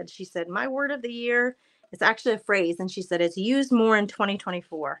Club said, she said, my word of the year is actually a phrase. And she said, it's used more in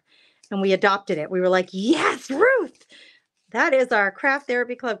 2024. And we adopted it. We were like, yes, Ruth. That is our Craft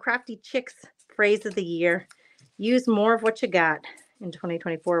Therapy Club Crafty Chicks phrase of the year. Use more of what you got in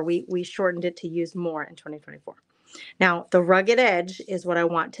 2024. We shortened it to use more in 2024. Now, the rugged edge is what I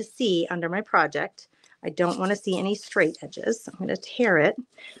want to see under my project. I don't want to see any straight edges. So I'm going to tear it.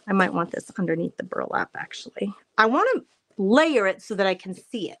 I might want this underneath the burlap actually. I want to layer it so that I can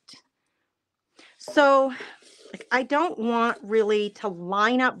see it. So like, I don't want really to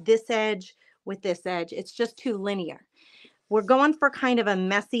line up this edge with this edge. It's just too linear. We're going for kind of a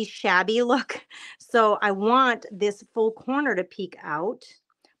messy, shabby look. So I want this full corner to peek out,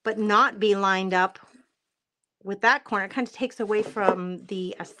 but not be lined up with that corner. It kind of takes away from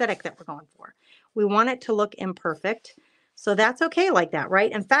the aesthetic that we're going for. We want it to look imperfect. So that's okay like that,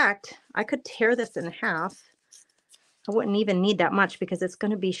 right? In fact, I could tear this in half. I wouldn't even need that much because it's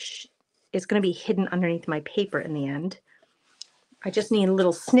going to be hidden underneath my paper in the end. I just need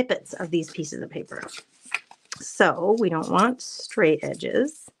little snippets of these pieces of paper. So we don't want straight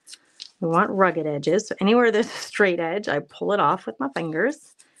edges. We want rugged edges. So anywhere there's a straight edge, I pull it off with my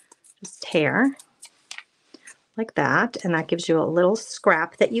fingers. Just tear like that. And that gives you a little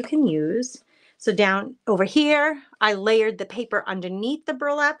scrap that you can use. So down over here, I layered the paper underneath the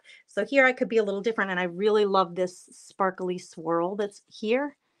burlap. So here I could be a little different. And I really love this sparkly swirl that's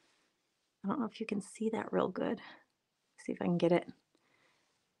here. I don't know if you can see that real good. Let's see if I can get it.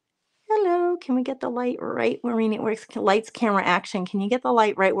 Hello, can we get the light right where we need it? Works lights, camera, action. Can you get the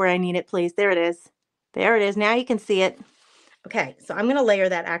light right where I need it, please? There it is. There it is. Now you can see it. Okay, so I'm going to layer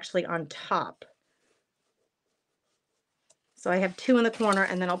that actually on top. So I have two in the corner,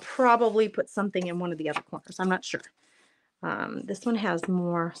 and then I'll probably put something in one of the other corners. I'm not sure. This one has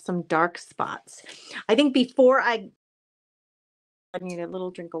some dark spots. I think before I need a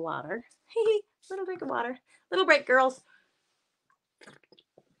little drink of water. Little drink of water. Little break, girls.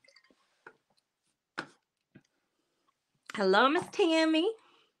 Hello, Miss Tammy.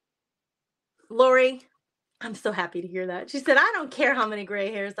 Lori, I'm so happy to hear that. She said, I don't care how many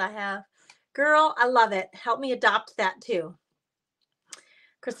gray hairs I have. Girl, I love it. Help me adopt that too.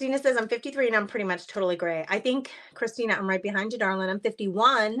 Christina says, I'm 53 and I'm pretty much totally gray. I think, Christina, I'm right behind you, darling. I'm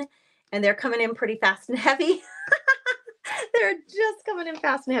 51 and they're coming in pretty fast and heavy. They're just coming in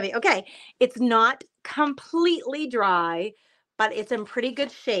fast and heavy. Okay, it's not completely dry, but it's in pretty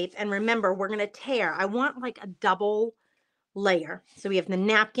good shape. And remember, we're going to tear. I want like a double layer. So we have the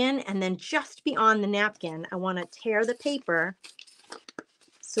napkin, and then just beyond the napkin, I want to tear the paper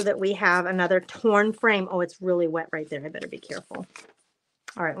so that we have another torn frame. Oh, it's really wet right there. I better be careful.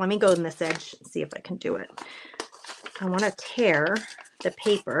 All right, let me go in this edge and see if I can do it. I want to tear the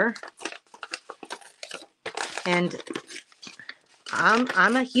paper, and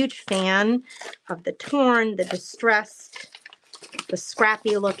I'm a huge fan of the torn, the distressed, the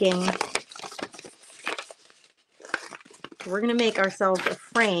scrappy looking. We're going to make ourselves a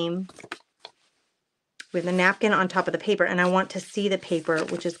frame with a napkin on top of the paper, and I want to see the paper,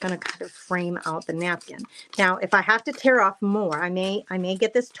 which is going to kind of frame out the napkin. Now, if I have to tear off more, I may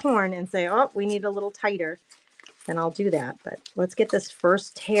get this torn and say, oh, we need a little tighter, then I'll do that. But let's get this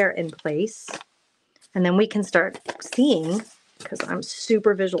first tear in place, and then we can start seeing, because I'm a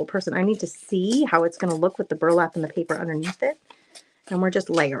super visual person, I need to see how it's going to look with the burlap and the paper underneath it, and we're just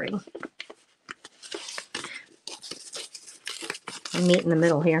layering. I meet in the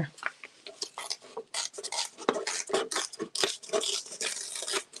middle here.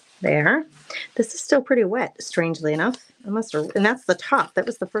 There. This is still pretty wet, strangely enough. I must have, and that's the top. That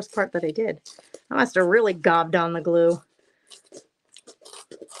was the first part that I did. I must have really gobbed on the glue.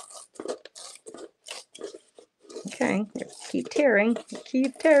 Okay, keep tearing.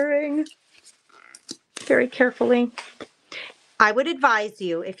 Keep tearing. Very carefully. I would advise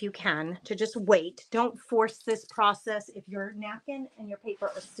you, if you can, to just wait. Don't force this process. If your napkin and your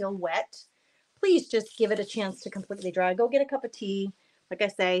paper are still wet, please just give it a chance to completely dry. Go get a cup of tea. Like I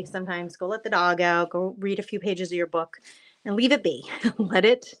say, sometimes go let the dog out, go read a few pages of your book and leave it be. let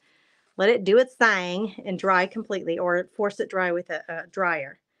it do its thing and dry completely, or force it dry with a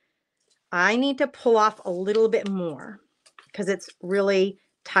dryer. I need to pull off a little bit more because it's really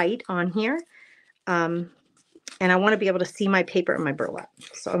tight on here. And I want to be able to see my paper and my burlap.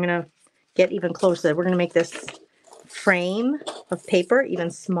 So I'm going to get even closer. We're going to make this frame of paper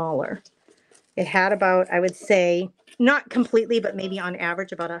even smaller. It had about, I would say, not completely, but maybe on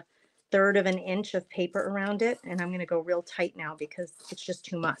average about 1/3 of an inch of paper around it. And I'm going to go real tight now because it's just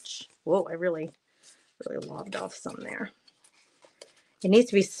too much. Whoa, I really lobbed off some there. It needs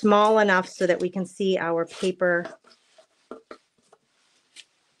to be small enough so that we can see our paper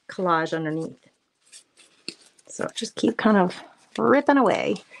collage underneath. So just keep kind of ripping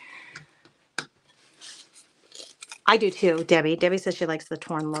away. I do too, Debbie. Debbie says she likes the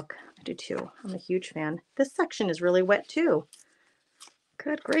torn look. I do too. I'm a huge fan. This section is really wet too.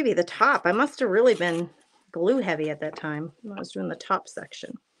 Good gravy, the top. I must have really been glue heavy at that time when I was doing the top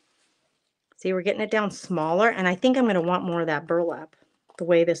section. See, we're getting it down smaller, and I think I'm going to want more of that burlap, the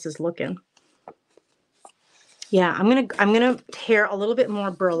way this is looking. Yeah, I'm gonna tear a little bit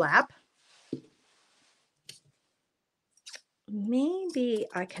more burlap. Maybe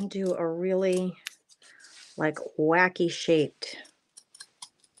I can do a really like wacky shaped.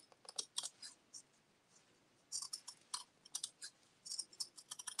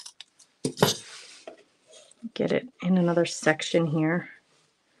 Get it in another section here.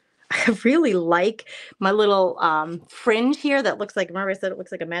 I really like my little fringe here that looks like, remember I said it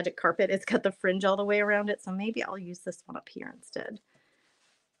looks like a magic carpet? It's got the fringe all the way around it, so maybe I'll use this one up here instead.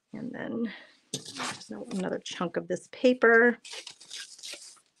 And then there's another chunk of this paper.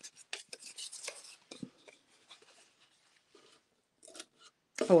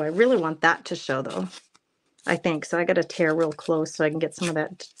 Oh, I really want that to show though, I think. So I got to tear real close so I can get some of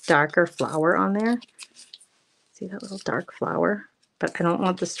that darker flower on there. See that little dark flower? But I don't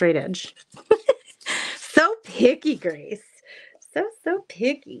want the straight edge. So picky, Grace. So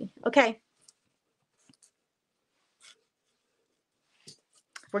picky. Okay.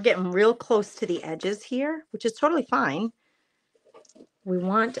 We're getting real close to the edges here, which is totally fine. We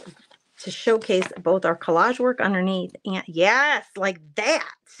want to showcase both our collage work underneath and yes, like that.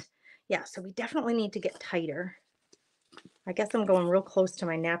 Yeah, so we definitely need to get tighter. I guess I'm going real close to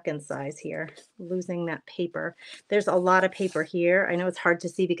my napkin size here, losing that paper. There's a lot of paper here. I know it's hard to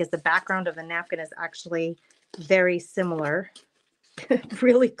see because the background of the napkin is actually very similar,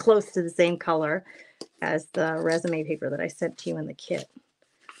 really close to the same color as the resume paper that I sent to you in the kit.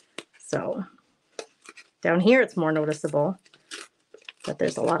 So down here it's more noticeable, but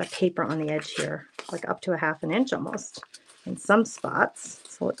there's a lot of paper on the edge here, like up to a ½ inch almost in some spots.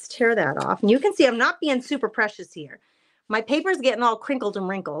 So let's tear that off. And you can see I'm not being super precious here. My paper's getting all crinkled and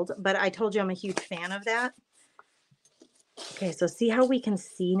wrinkled, but I told you I'm a huge fan of that. Okay, so see how we can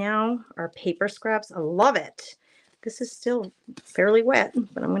see now our paper scraps? I love it. This is still fairly wet,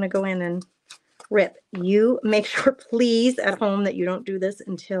 but I'm going to go in and rip. You make sure, please, at home that you don't do this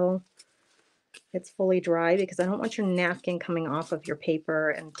until it's fully dry because I don't want your napkin coming off of your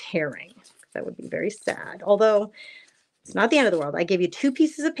paper and tearing. That would be very sad. Although it's not the end of the world. I gave you 2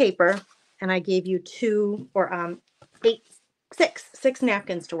 pieces of paper and I gave you 6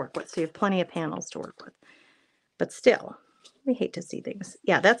 napkins to work with. So you have plenty of panels to work with. But still, we hate to see things.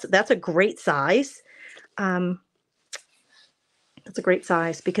 Yeah, that's a great size. That's a great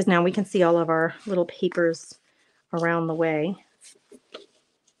size because now we can see all of our little papers around the way.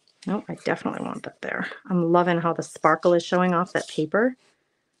 No, I definitely want that there. I'm loving how the sparkle is showing off that paper.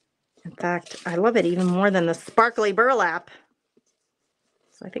 In fact, I love it even more than the sparkly burlap.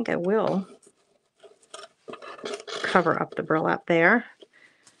 So I think I will cover up the burlap there.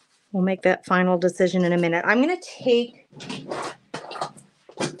 We'll make that final decision in a minute. I'm going to take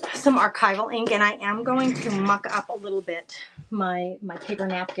some archival ink and I am going to muck up a little bit my paper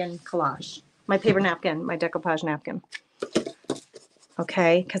napkin collage. My decoupage napkin.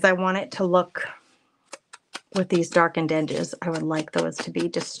 Okay, because I want it to look with these darkened edges. I would like those to be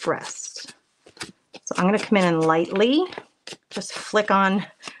distressed. So I'm going to come in and lightly just flick on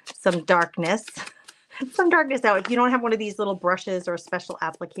some darkness. Some darkness out. If you don't have one of these little brushes or a special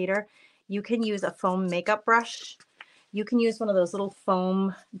applicator, you can use a foam makeup brush. You can use one of those little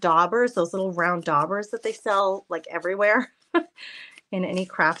foam daubers, those little round daubers that they sell like everywhere in any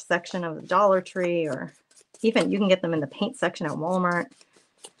craft section of the Dollar Tree, or even you can get them in the paint section at Walmart.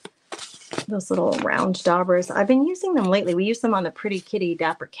 Those little round daubers. I've been using them lately. We use them on the Pretty Kitty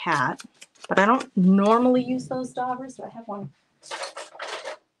Dapper Cat, but I don't normally use those daubers. So I have one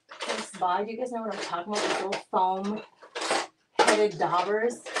close by. Do you guys know what I'm talking about? Those little foam headed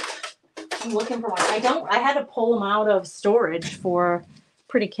daubers. I'm looking for one. I had to pull them out of storage for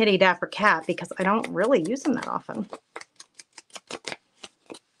Pretty Kitty Dapper Cat because I don't really use them that often.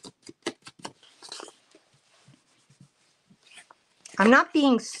 I'm not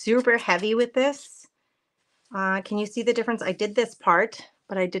being super heavy with this. Can you see the difference? I did this part,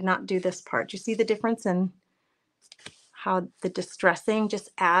 but I did not do this part. Do you see the difference in how the distressing just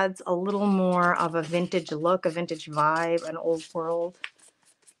adds a little more of a vintage look, a vintage vibe, an old world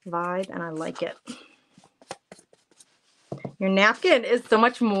vibe, and I like it. Your napkin is so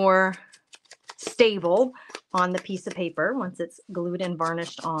much more stable on the piece of paper once it's glued and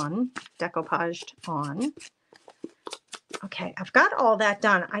varnished on, decoupaged on. Okay, I've got all that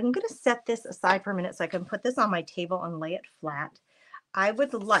done. I'm going to set this aside for a minute so I can put this on my table and lay it flat. I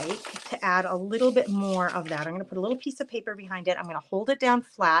would like to add a little bit more of that. I'm going to put a little piece of paper behind it. I'm going to hold it down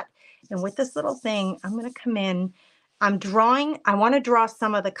flat. And with this little thing, I'm going to come in. I want to draw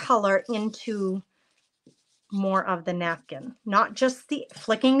some of the color into more of the napkin, not just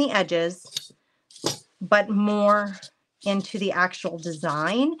flicking the edges, but more into the actual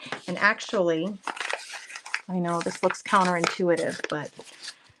design. And actually, I know this looks counterintuitive, but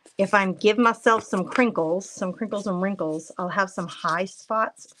if I'm give myself some crinkles and wrinkles, I'll have some high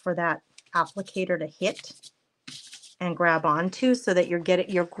spots for that applicator to hit and grab onto, so that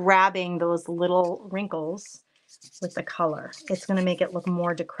you're grabbing those little wrinkles with the color. It's going to make it look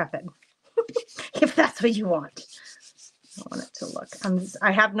more decrepit if that's what you want. I want it to look.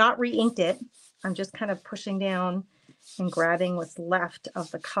 I have not re-inked it. I'm just kind of pushing down and grabbing what's left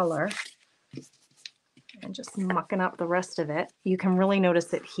of the color and just mucking up the rest of it. You can really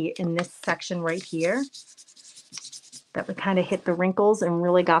notice it here in this section right here, that we kind of hit the wrinkles and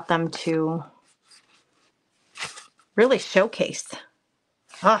really got them to really showcase.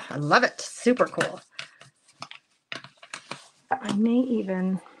 Oh, I love it. Super cool. I may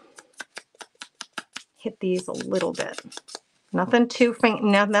even hit these a little bit. Nothing too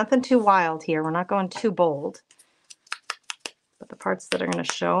wild here. We're not going too bold. But the parts that are going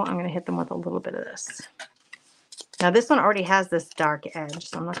to show, I'm going to hit them with a little bit of this. Now this one already has this dark edge,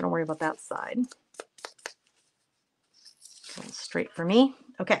 so I'm not going to worry about that side. Going straight for me.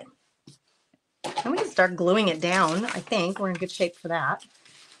 Okay. And we can start gluing it down. I think we're in good shape for that.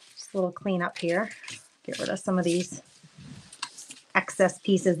 Just a little clean up here. Get rid of some of these excess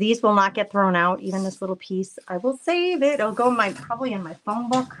pieces. These will not get thrown out. Even this little piece, I will save it. It'll go probably in my phone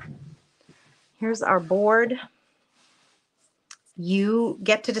book. Here's our board. You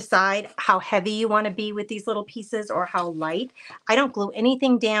get to decide how heavy you want to be with these little pieces or how light. I don't glue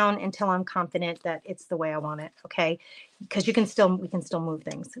anything down until I'm confident that it's the way I want it, okay? Because we can still move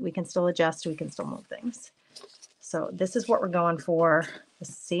things. We can still adjust, we can still move things. So this is what we're going for.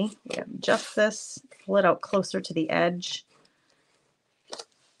 Let's see, we adjust this, pull it out closer to the edge.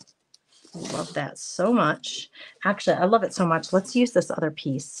 I love that so much. Actually, I love it so much. Let's use this other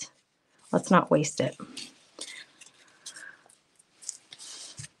piece. Let's not waste it.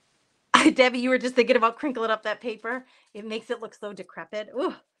 Debbie, you were just thinking about crinkling up that paper. It makes it look so decrepit.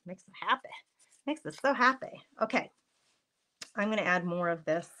 Ooh, makes it happy. Makes it so happy. Okay. I'm going to add more of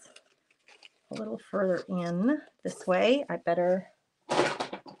this a little further in this way. I better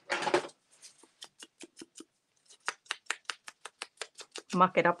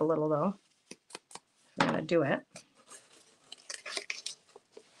muck it up a little though. I'm going to do it.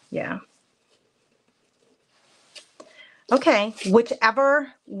 Yeah. Okay,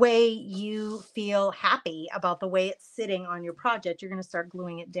 whichever way you feel happy about the way it's sitting on your project, you're going to start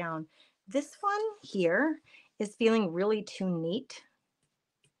gluing it down. This one here is feeling really too neat.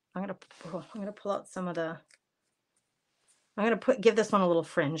 I'm going to pull out some of the, I'm going to give this one a little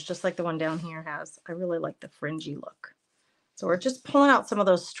fringe, just like the one down here has. I really like the fringy look. So we're just pulling out some of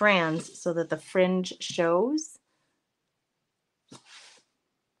those strands so that the fringe shows.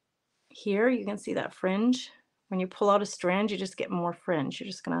 Here you can see that fringe. When you pull out a strand, you just get more fringe. You're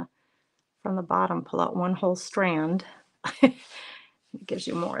just gonna, from the bottom, pull out one whole strand. It gives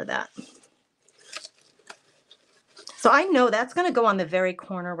you more of that. So I know that's gonna go on the very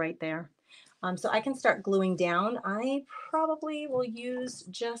corner right there. So I can start gluing down. I probably will use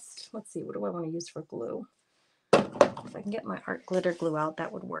just, let's see, what do I want to use for glue? If I can get my art glitter glue out,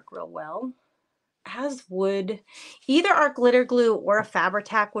 that would work real well. As would either art glitter glue or a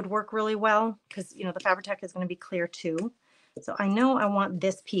Fabri-Tac would work really well, because you know the Fabri-Tac is going to be clear too. So I know I want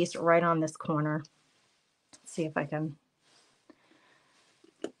this piece right on this corner. Let's see if I can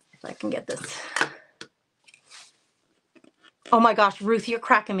get this. Oh my gosh, Ruth, you're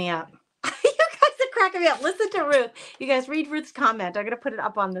cracking me up. You guys are cracking me up. Listen to Ruth. You guys read Ruth's comment. I'm going to put it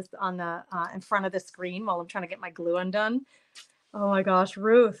up on this in front of the screen while I'm trying to get my glue undone. Oh my gosh,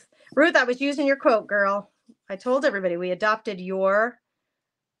 Ruth. Ruth, I was using your quote, girl. I told everybody we adopted your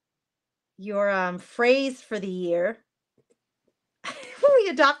phrase for the year. We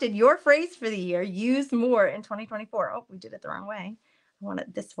adopted your phrase for the year. Use more in 2024. Oh, we did it the wrong way. I want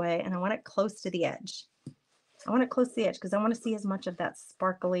it this way, and I want it close to the edge. I want it close to the edge because I want to see as much of that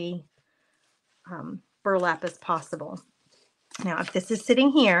sparkly burlap as possible. Now, if this is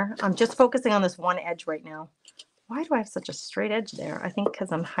sitting here, I'm just focusing on this one edge right now. Why do I have such a straight edge there? I think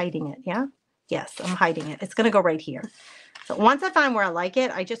because I'm hiding it, yeah? Yes, I'm hiding it. It's going to go right here. So once I find where I like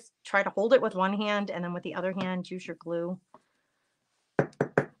it, I just try to hold it with one hand, and then with the other hand, use your glue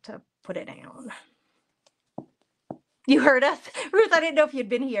to put it down. You heard us? Ruth, I didn't know if you'd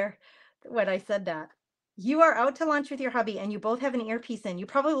been here when I said that. You are out to lunch with your hubby, and you both have an earpiece in. You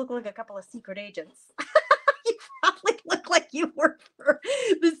probably look like a couple of secret agents. You probably look like you work for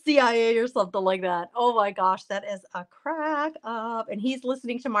the CIA or something like that. Oh my gosh, that is a crack up. And he's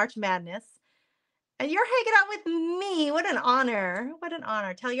listening to March Madness. And you're hanging out with me. What an honor. What an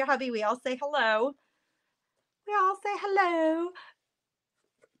honor. Tell your hubby we all say hello. They all say hello.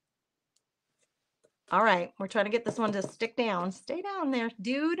 All right, we're trying to get this one to stick down. Stay down there,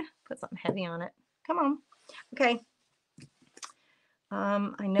 dude. Put something heavy on it. Come on. Okay.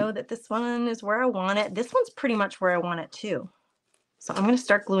 I know that this one is where I want it. This one's pretty much where I want it too. So I'm going to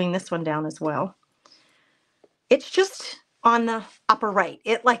start gluing this one down as well. It's just on the upper right.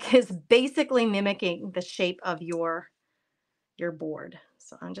 It like is basically mimicking the shape of your board.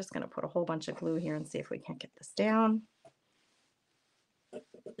 So I'm just going to put a whole bunch of glue here and see if we can't get this down.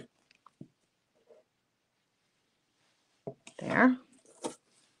 There.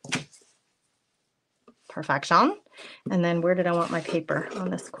 Perfection. And then where did I want my paper? On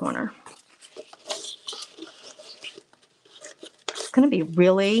this corner. It's going to be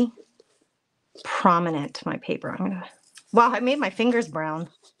really prominent, my paper. Wow, I made my fingers brown.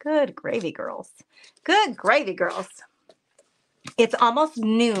 Good gravy, girls. Good gravy, girls. It's almost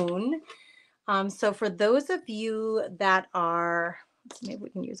noon. So for those of you that are, maybe we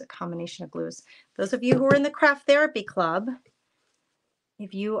can use a combination of glues. Those of you who are in the craft therapy club,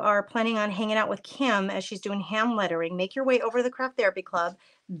 if you are planning on hanging out with Kim as she's doing hand lettering, make your way over to the craft therapy club.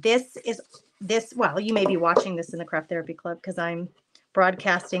 Well, you may be watching this in the craft therapy club because I'm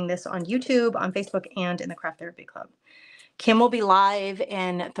broadcasting this on YouTube, on Facebook, and in the craft therapy club. Kim will be live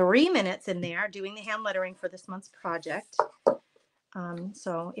in 3 minutes in there doing the hand lettering for this month's project.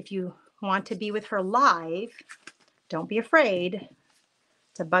 So if you want to be with her live, don't be afraid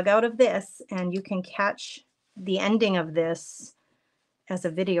to bug out of this, and you can catch the ending of this as a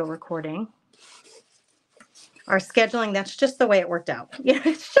video recording. Our scheduling, that's just the way it worked out. Yeah,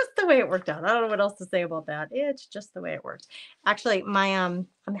 it's just the way it worked out. I don't know what else to say about that. It's just the way it worked. Actually, I'm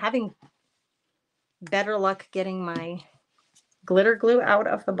having better luck getting my glitter glue out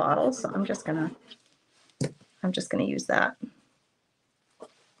of the bottle, so I'm just gonna use that.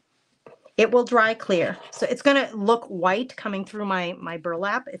 It will dry clear. So it's going to look white coming through my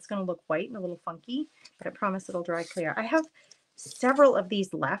burlap. It's going to look white and a little funky, but I promise it'll dry clear. I have several of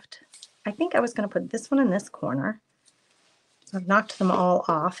these left. I think I was going to put this one in this corner. I've knocked them all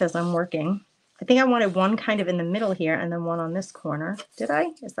off as I'm working. I think I wanted one kind of in the middle here and then one on this corner. Did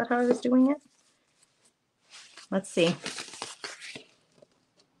I? Is that how I was doing it? Let's see.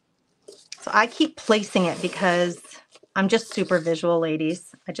 So I keep placing it because I'm just super visual, ladies.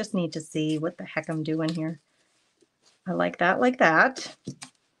 I just need to see what the heck I'm doing here. I like that, like that.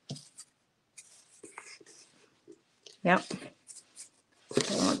 Yep.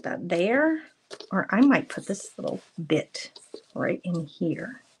 I want that there. Or I might put this little bit right in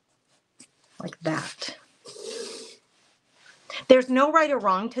here. Like that. There's no right or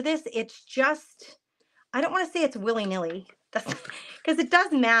wrong to this. It's just, I don't want to say it's willy-nilly. Because it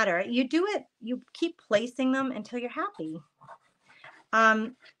does matter. You do it, you keep placing them until you're happy.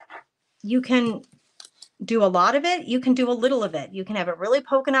 You can do a lot of it. You can do a little of it. You can have it really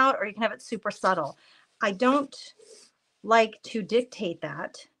poking out or you can have it super subtle. I don't like to dictate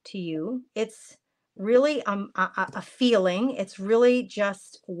that to you. It's really a feeling. It's really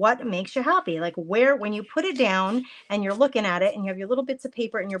just what makes you happy. Like when you put it down and you're looking at it and you have your little bits of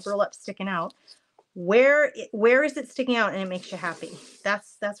paper and your burlap sticking out, where is it sticking out and it makes you happy?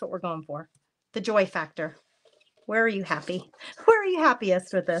 That's what we're going for. The joy factor. Where are you happy? Where are you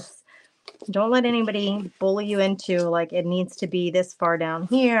happiest with this? Don't let anybody bully you into like it needs to be this far down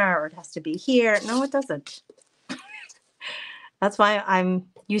here or it has to be here. No, it doesn't. That's why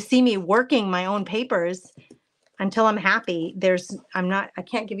you see me working my own papers until I'm happy. I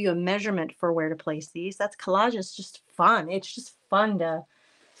can't give you a measurement for where to place these. That's collage is just fun. It's just fun to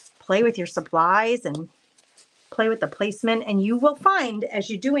play with your supplies and play with the placement. And you will find as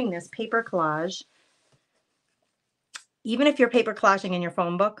you're doing this paper collage, even if you're paper collaging in your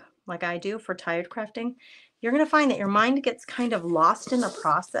phone book, like I do for tired crafting, you're going to find that your mind gets kind of lost in the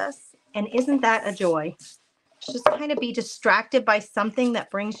process. And isn't that a joy? Just kind of be distracted by something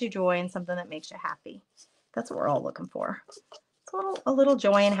that brings you joy and something that makes you happy. That's what we're all looking for. It's a little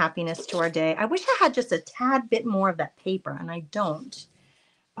joy and happiness to our day. I wish I had just a tad bit more of that paper, and I don't.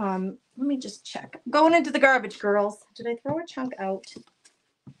 Let me just check. Going into the garbage, girls. Did I throw a chunk out?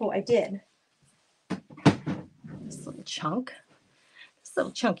 Oh, I did. This little chunk. This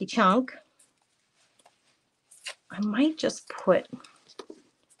little chunky chunk. I might just put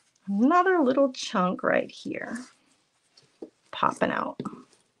another little chunk right here. Popping out.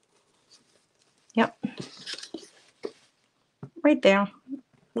 Yep. Right there.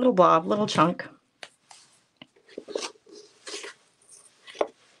 Little blob, little chunk.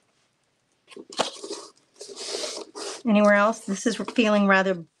 Anywhere else? This is feeling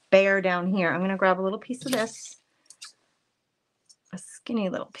rather bare down here. I'm going to grab a little piece of this. A skinny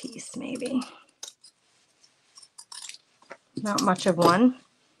little piece, maybe. Not much of one.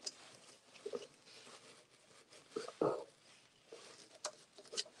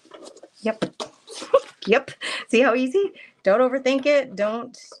 Yep. Yep. See how easy? Don't overthink it.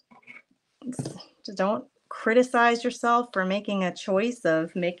 Don't criticize yourself for making a choice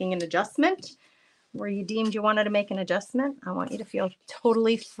of making an adjustment where you deemed you wanted to make an adjustment. I want you to feel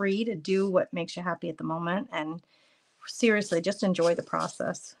totally free to do what makes you happy at the moment, and seriously, just enjoy the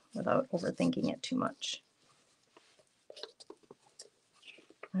process without overthinking it too much.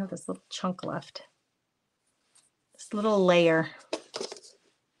 I have this little chunk left. This little layer.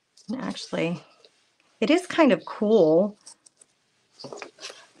 And actually, it is kind of cool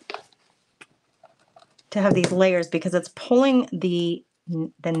to have these layers because it's pulling the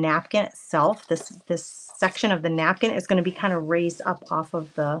napkin itself. This section of the napkin is going to be kind of raised up off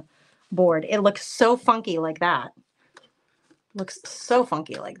of the board. It looks so funky like that. Looks so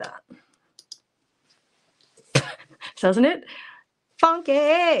funky like that. Doesn't it?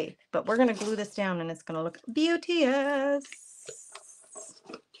 Funky! But we're going to glue this down and it's going to look beauteous.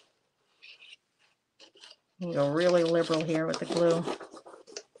 You can go really liberal here with the glue.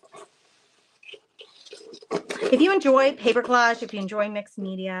 If you enjoy paper collage, if you enjoy mixed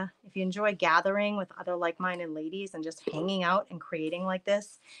media, if you enjoy gathering with other like-minded ladies and just hanging out and creating like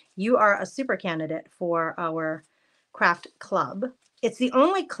this, you are a super candidate for our craft club. It's the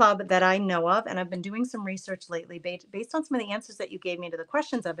only club that I know of, and I've been doing some research lately based on some of the answers that you gave me to the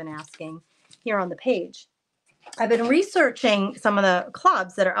questions I've been asking here on the page. I've been researching some of the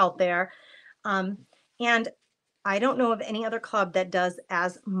clubs that are out there, and I don't know of any other club that does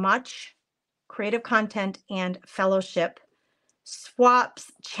as much creative content and fellowship,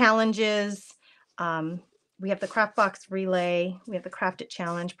 swaps, challenges. We have the craft box relay. We have the craft it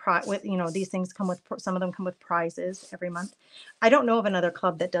challenge. These things come with, some of them come with prizes every month. I don't know of another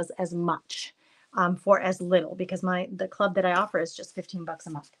club that does as much for as little, because the club that I offer is just $15 a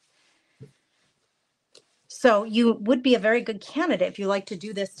month. So you would be a very good candidate if you like to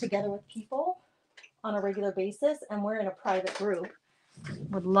do this together with people on a regular basis, and we're in a private group.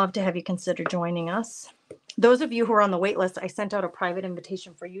 Would love to have you consider joining us. Those of you who are on the wait list, I sent out a private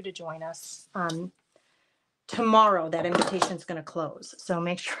invitation for you to join us. Tomorrow, that invitation is going to close. So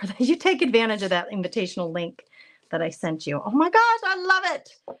make sure that you take advantage of that invitational link that I sent you. Oh my gosh, I love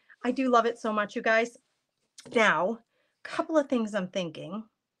it. I do love it so much, you guys. Now, a couple of things I'm thinking.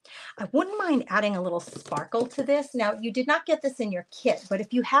 I wouldn't mind adding a little sparkle to this. Now, you did not get this in your kit, but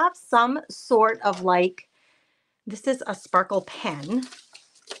if you have some sort of this is a sparkle pen.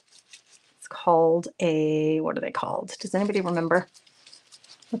 It's called what are they called? Does anybody remember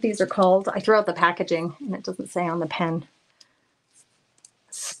what these are called? I threw out the packaging and it doesn't say on the pen.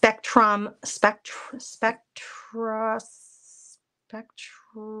 Spectrum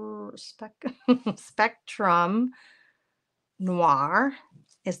Noir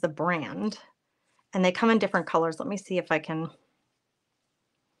is the brand, and they come in different colors. Let me see if I can.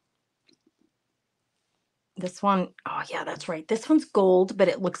 This one, oh yeah, that's right. This one's gold, but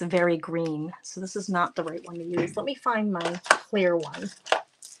it looks very green. So this is not the right one to use. Let me find my clear one.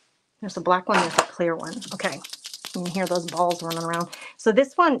 There's a black one, there's a clear one. Okay, you can hear those balls running around. So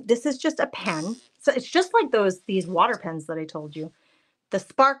this is just a pen. So it's just like these water pens that I told you. The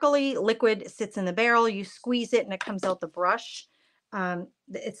sparkly liquid sits in the barrel. You squeeze it and it comes out the brush.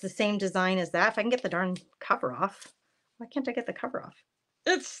 It's the same design as that. If I can get the darn cover off. Why can't I get the cover off?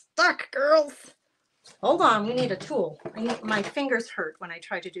 It's stuck, girls. Hold on, we need a tool. My fingers hurt when I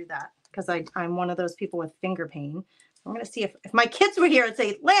try to do that because I'm one of those people with finger pain. I'm going to see if my kids were here and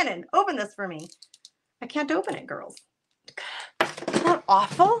say, Landon, open this for me. I can't open it, girls. Isn't that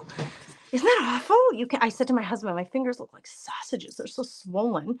awful? Isn't that awful? I said to my husband, my fingers look like sausages. They're so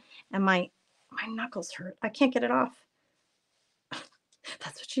swollen and my knuckles hurt. I can't get it off.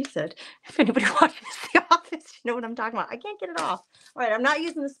 That's what she said. If anybody watches The Office, you know what I'm talking about. I can't get it off. All right, I'm not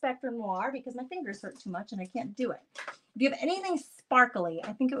using the Spectrum Noir because my fingers hurt too much and I can't do it. If you have anything sparkly,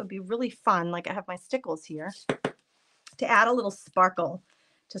 I think it would be really fun, like I have my stickles here, to add a little sparkle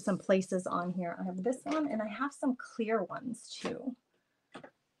to some places on here. I have this one and I have some clear ones too.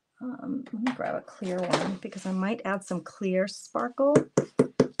 Let me grab a clear one because I might add some clear sparkle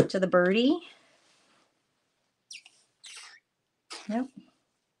to the birdie. Yep.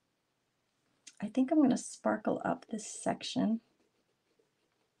 I think I'm going to sparkle up this section.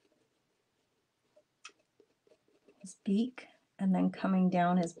 His beak, and then coming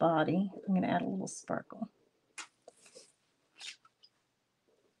down his body, I'm going to add a little sparkle.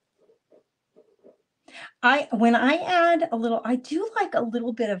 When I add a little, I do like a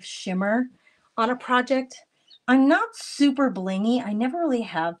little bit of shimmer on a project. I'm not super blingy. I never really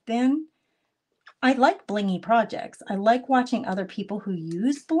have been. I like blingy projects. I like watching other people who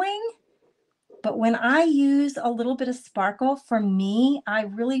use bling, but when I use a little bit of sparkle, for me, I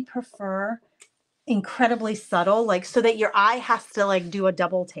really prefer incredibly subtle, like so that your eye has to like do a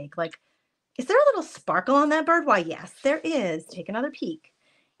double take. Like, is there a little sparkle on that bird? Why, yes, there is. Take another peek.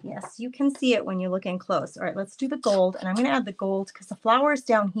 Yes, you can see it when you look in close. All right, let's do the gold. And I'm going to add the gold because the flowers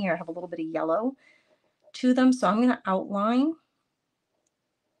down here have a little bit of yellow to them. So I'm going to outline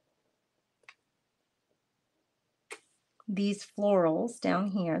these florals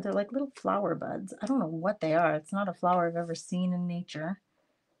down here. They're like little flower buds. I don't know what they are. It's not a flower I've ever seen in nature.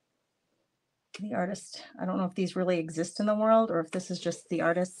 The artist, I don't know if these really exist in the world or if this is just the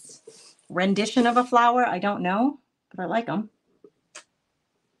artist's rendition of a flower. I don't know, but I like them.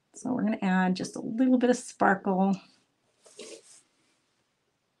 So we're going to add just a little bit of sparkle.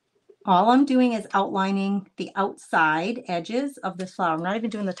 All I'm doing is outlining the outside edges of this flower. I'm not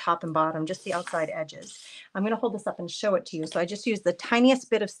even doing the top and bottom, just the outside edges. I'm going to hold this up and show it to you. So I just used the tiniest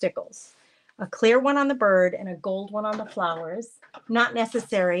bit of stickles, a clear one on the bird and a gold one on the flowers. Not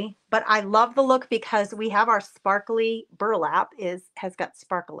necessary, but I love the look because we have our sparkly burlap has got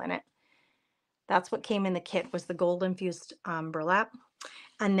sparkle in it. That's what came in the kit, was the gold infused burlap.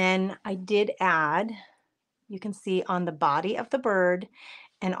 And then I did add, you can see on the body of the bird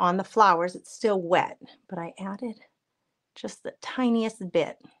and on the flowers, it's still wet, but I added just the tiniest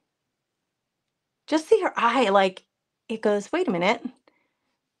bit. Just see her eye, like it goes, wait a minute.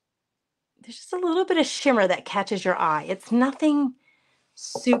 There's just a little bit of shimmer that catches your eye. It's nothing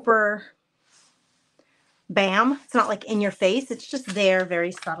super bam. It's not like in your face. It's just there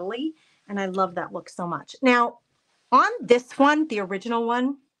very subtly. And I love that look so much. Now, on this one, the original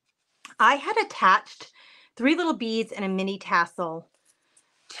one, I had attached 3 little beads and a mini tassel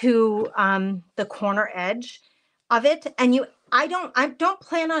to the corner edge of it. And I don't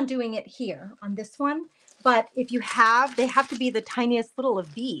plan on doing it here on this one, but if you have, they have to be the tiniest little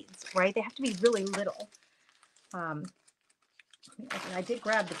of beads, right? They have to be really little. I did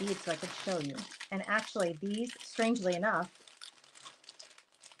grab the beads so I could show you. And actually these, strangely enough,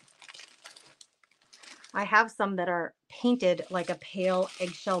 I have some that are painted like a pale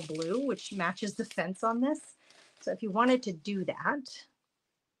eggshell blue, which matches the fence on this. So if you wanted to do that,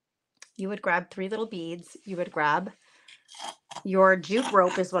 you would grab 3 little beads. You would grab your jute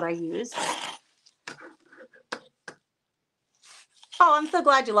rope is what I use. Oh, I'm so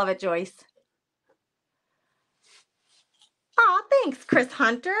glad you love it, Joyce. Oh, thanks, Chris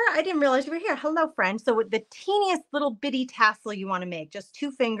Hunter. I didn't realize you were here. Hello, friend. So with the teeniest little bitty tassel you want to make, just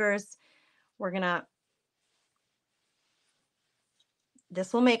 2 fingers,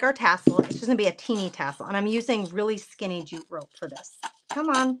 this will make our tassel. It's just gonna be a teeny tassel. And I'm using really skinny jute rope for this. Come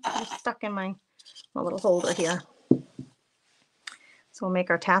on, you're stuck in my little holder here. So we'll make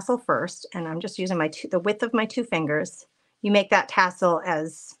our tassel first. And I'm just using the width of my 2 fingers. You make that tassel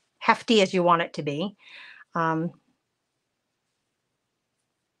as hefty as you want it to be.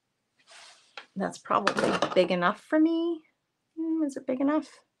 That's probably big enough for me. Is it big enough?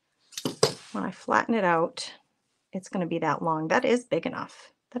 When I flatten it out, it's going to be that long. That is big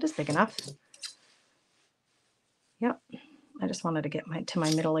enough. That is big enough. Yep. I just wanted to get to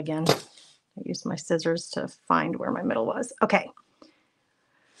my middle again. I used my scissors to find where my middle was. Okay.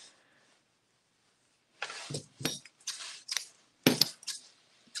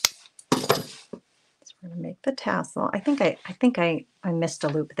 So we're going to make the tassel. I think I missed a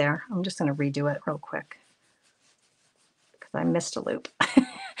loop there. I'm just going to redo it real quick because I missed a loop.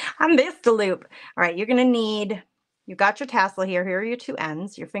 I missed a loop. All right, you're going to need, you got your tassel here. Here are your 2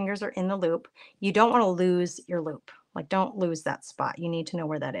 ends. Your fingers are in the loop. You don't want to lose your loop. Like, don't lose that spot. You need to know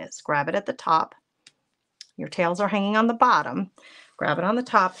where that is. Grab it at the top. Your tails are hanging on the bottom. Grab it on the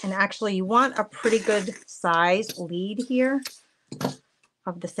top. And actually, you want a pretty good size lead here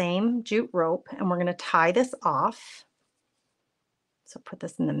of the same jute rope. And we're going to tie this off. So put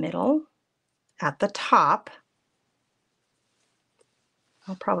this in the middle at the top.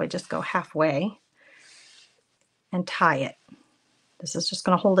 I'll probably just go halfway and tie it. This is just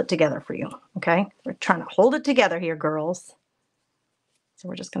going to hold it together for you, okay? We're trying to hold it together here, girls. So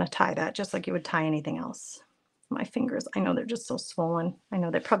we're just going to tie that just like you would tie anything else. My fingers, I know they're just so swollen. I know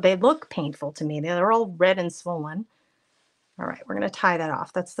they look painful to me. They're all red and swollen. All right, we're going to tie that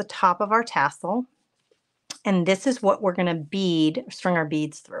off. That's the top of our tassel. And this is what we're going to string our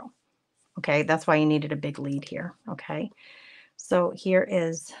beads through. Okay, that's why you needed a big lead here, okay? So here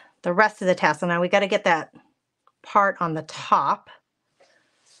is the rest of the tassel. Now we got to get that part on the top.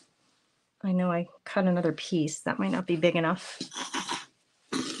 I know I cut another piece. That might not be big enough.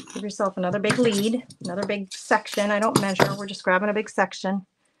 Give yourself another big lead, another big section. I don't measure. We're just grabbing a big section.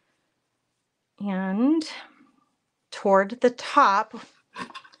 And toward the top,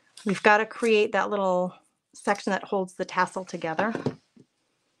 we've got to create that little section that holds the tassel together.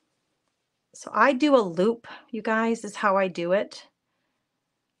 So I do a loop, you guys, is how I do it.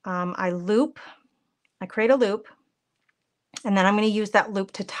 I create a loop, and then I'm going to use that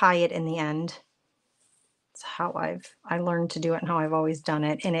loop to tie it in the end. It's how I learned to do it and how I've always done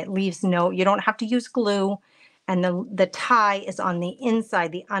it. And it leaves you don't have to use glue. And the tie is on the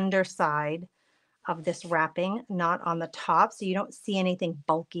inside, the underside of this wrapping, not on the top. So you don't see anything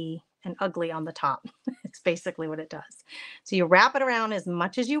bulky and ugly on the top. It's basically what it does. So you wrap it around as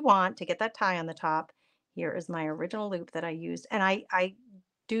much as you want to get that tie on the top. Here is my original loop that I used. And I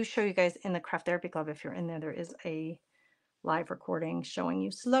do show you guys in the Craft Therapy Club, if you're in there, there is a live recording showing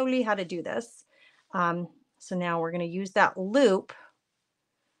you slowly how to do this. So now we're going to use that loop.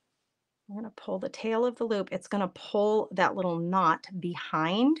 We're going to pull the tail of the loop. It's going to pull that little knot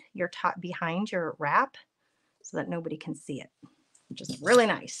behind your wrap so that nobody can see it, which is really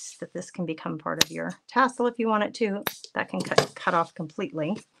nice that this can become part of your tassel if you want it to. That can cut off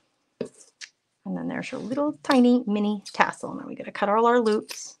completely. And then there's your little tiny mini tassel. Now we got to cut all our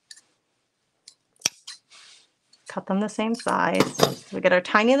loops. Cut them the same size. We got our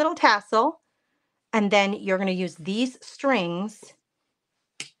tiny little tassel. And then you're going to use these strings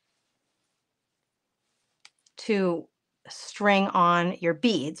to string on your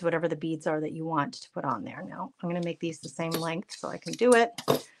beads, whatever the beads are that you want to put on there. Now, I'm going to make these the same length so I can do it.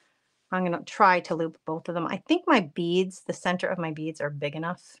 I'm going to try to loop both of them. I think my beads, the center of my beads, are big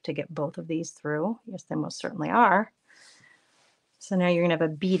enough to get both of these through. Yes, they most certainly are. So now you're going to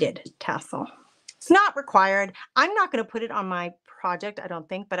have a beaded tassel. It's not required. I'm not going to put it on my project, I don't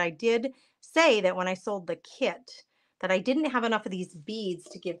think, but I did say that when I sold the kit that I didn't have enough of these beads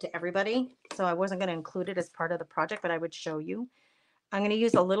to give to everybody. So I wasn't going to include it as part of the project, but I would show you. I'm going to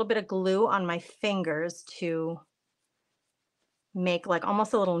use a little bit of glue on my fingers to make like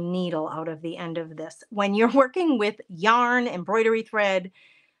almost a little needle out of the end of this. When you're working with yarn, embroidery thread,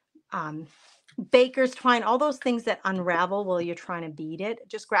 baker's twine, all those things that unravel while you're trying to bead it,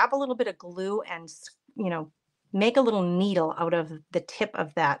 just grab a little bit of glue and, make a little needle out of the tip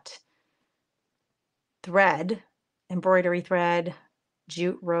of that thread, embroidery thread,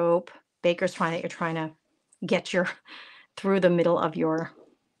 jute rope, baker's twine that you're trying to get through the middle of your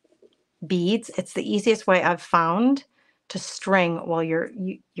beads. It's the easiest way I've found to string while your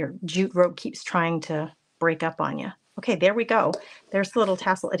jute rope keeps trying to break up on you. Okay, there we go. There's the little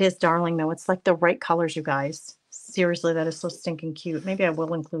tassel. It is darling though. It's like the right colors, you guys. Seriously, that is so stinking cute. Maybe I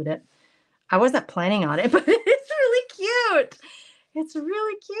will include it. I wasn't planning on it, but it's really cute. It's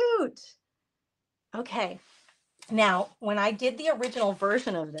really cute. Okay, now when I did the original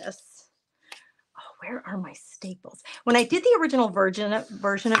version of this, where are my staples? When I did the original version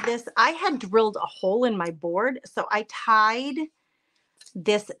of this, I had drilled a hole in my board. So I tied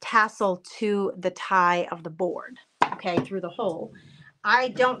this tassel to the tie of the board, okay, through the hole.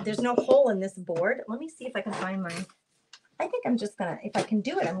 There's no hole in this board. Let me see if I can find mine. I think I'm just gonna, if I can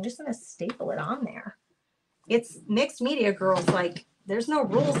do it, I'm just gonna staple it on there. It's mixed media, girls. Like, there's no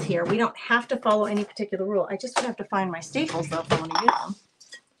rules here. We don't have to follow any particular rule. I just would have to find my staples though if I want to use them.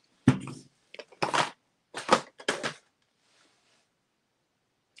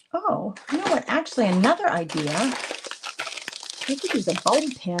 Oh, you know what? Actually, another idea. We could use a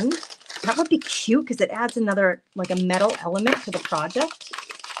bulb pin. That would be cute because it adds another, like a metal element to the project.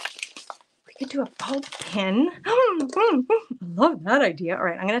 We could do a bulb pin. I love that idea. All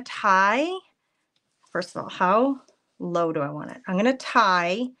right, I'm going to tie. First of all, how low do I want it? I'm going to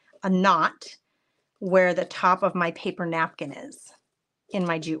tie a knot where the top of my paper napkin is in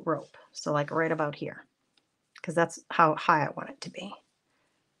my jute rope. So like right about here, because that's how high I want it to be.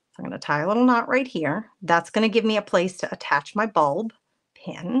 So I'm going to tie a little knot right here. That's going to give me a place to attach my bulb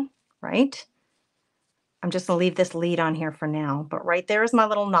pin, right? I'm just going to leave this lead on here for now, but right there is my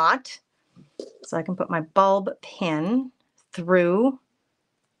little knot. So I can put my bulb pin through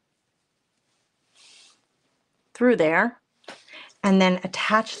there and then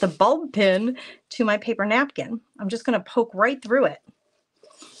attach the bulb pin to my paper napkin. I'm just going to poke right through it.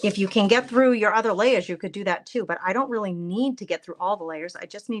 If you can get through your other layers, you could do that too, but I don't really need to get through all the layers. I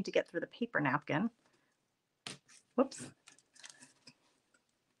just need to get through the paper napkin. Whoops.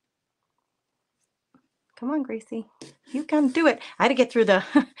 Come on, Gracie. You can do it. I had to get through the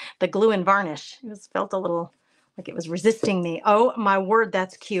glue and varnish. It felt a little like it was resisting me. Oh my word,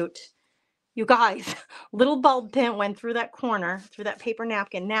 that's cute. You guys, little bulb pin went through that corner, through that paper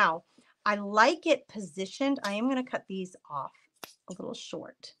napkin. Now, I like it positioned. I am going to cut these off a little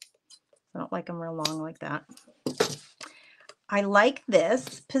short. I don't like them real long like that. I like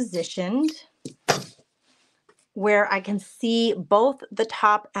this positioned where I can see both the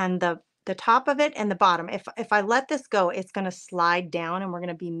top and the top of it and the bottom. If I let this go, it's going to slide down and we're going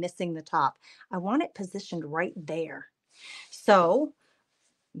to be missing the top. I want it positioned right there. So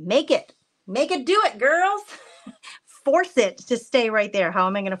make it do it, girls. Force it to stay right there. How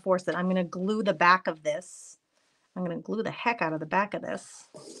am I going to force it? I'm going to glue the back of this. I'm going to glue the heck out of the back of this.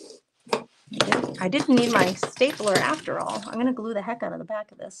 I didn't need my stapler after all. I'm going to glue the heck out of the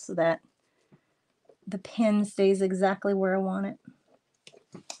back of this so that the pin stays exactly where I want it.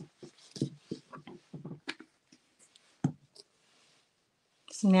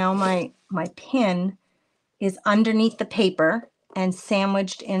 So now my pin is underneath the paper and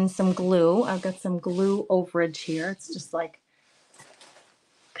sandwiched in some glue. I've got some glue overage here. It's just like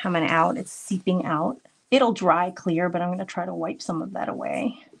coming out. It's seeping out. It'll dry clear, but I'm going to try to wipe some of that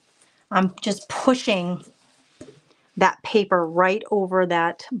away. I'm just pushing that paper right over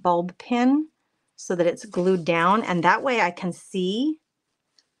that bulb pin so that it's glued down, and that way I can see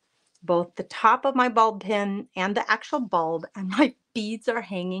both the top of my bulb pin and the actual bulb, and my beads are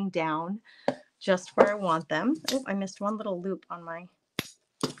hanging down just where I want them. Oh, I missed one little loop on my...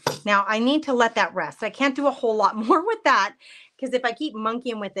 Now I need to let that rest. I can't do a whole lot more with that because if I keep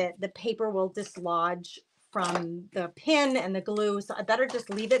monkeying with it, the paper will dislodge from the pin and the glue. So I better just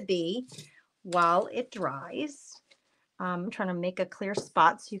leave it be while it dries. I'm trying to make a clear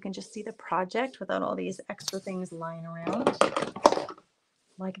spot so you can just see the project without all these extra things lying around.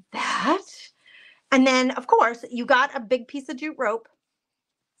 Like that. And then, of course, you got a big piece of jute rope.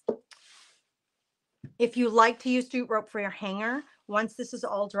 If you like to use jute rope for your hanger, once this is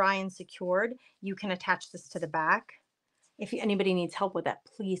all dry and secured, you can attach this to the back. If anybody needs help with that,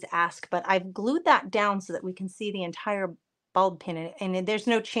 please ask. But I've glued that down so that we can see the entire bulb pin, and there's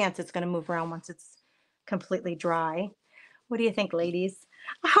no chance it's going to move around once it's completely dry. What do you think, ladies?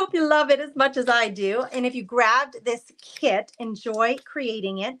 I hope you love it as much as I do. And if you grabbed this kit, enjoy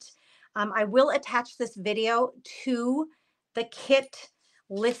creating it. I will attach this video to the kit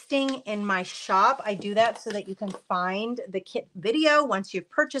listing in my shop. I do that so that you can find the kit video. Once you've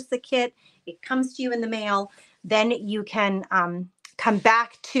purchased the kit, it comes to you in the mail. Then you can come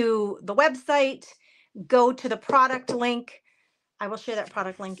back to the website, go to the product link. I will share that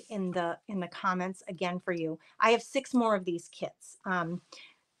product link in the comments again for you. I have 6 more of these kits.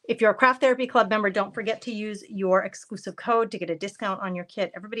 If you're a Craft Therapy Club member, don't forget to use your exclusive code to get a discount on your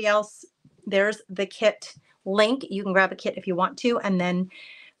kit. Everybody else, there's the kit link. You can grab a kit if you want to, and then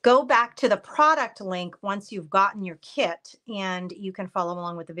go back to the product link once you've gotten your kit, and you can follow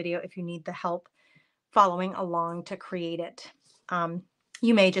along with the video if you need the help following along to create it.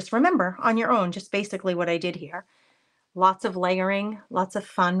 You may just remember on your own just basically what I did here. Lots of layering, lots of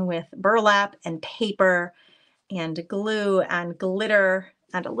fun with burlap and paper and glue and glitter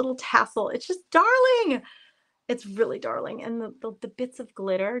and a little tassel. It's just darling. It's really darling. And the bits of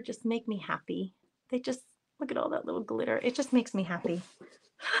glitter just make me happy. They just, look at all that little glitter. It just makes me happy.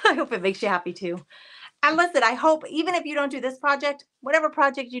 I hope it makes you happy too. And listen, I hope even if you don't do this project, whatever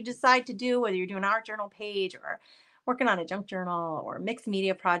project you decide to do, whether you're doing an art journal page or working on a junk journal or mixed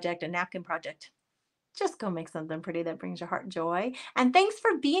media project, a napkin project, just go make something pretty that brings your heart joy. And thanks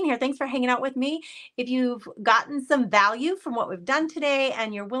for being here. Thanks for hanging out with me. If you've gotten some value from what we've done today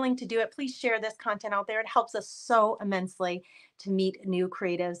and you're willing to do it, please share this content out there. It helps us so immensely to meet new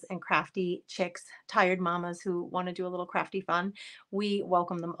creatives and crafty chicks, tired mamas who want to do a little crafty fun. We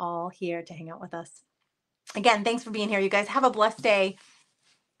welcome them all here to hang out with us. Again, thanks for being here. You guys have a blessed day.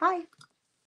 Bye.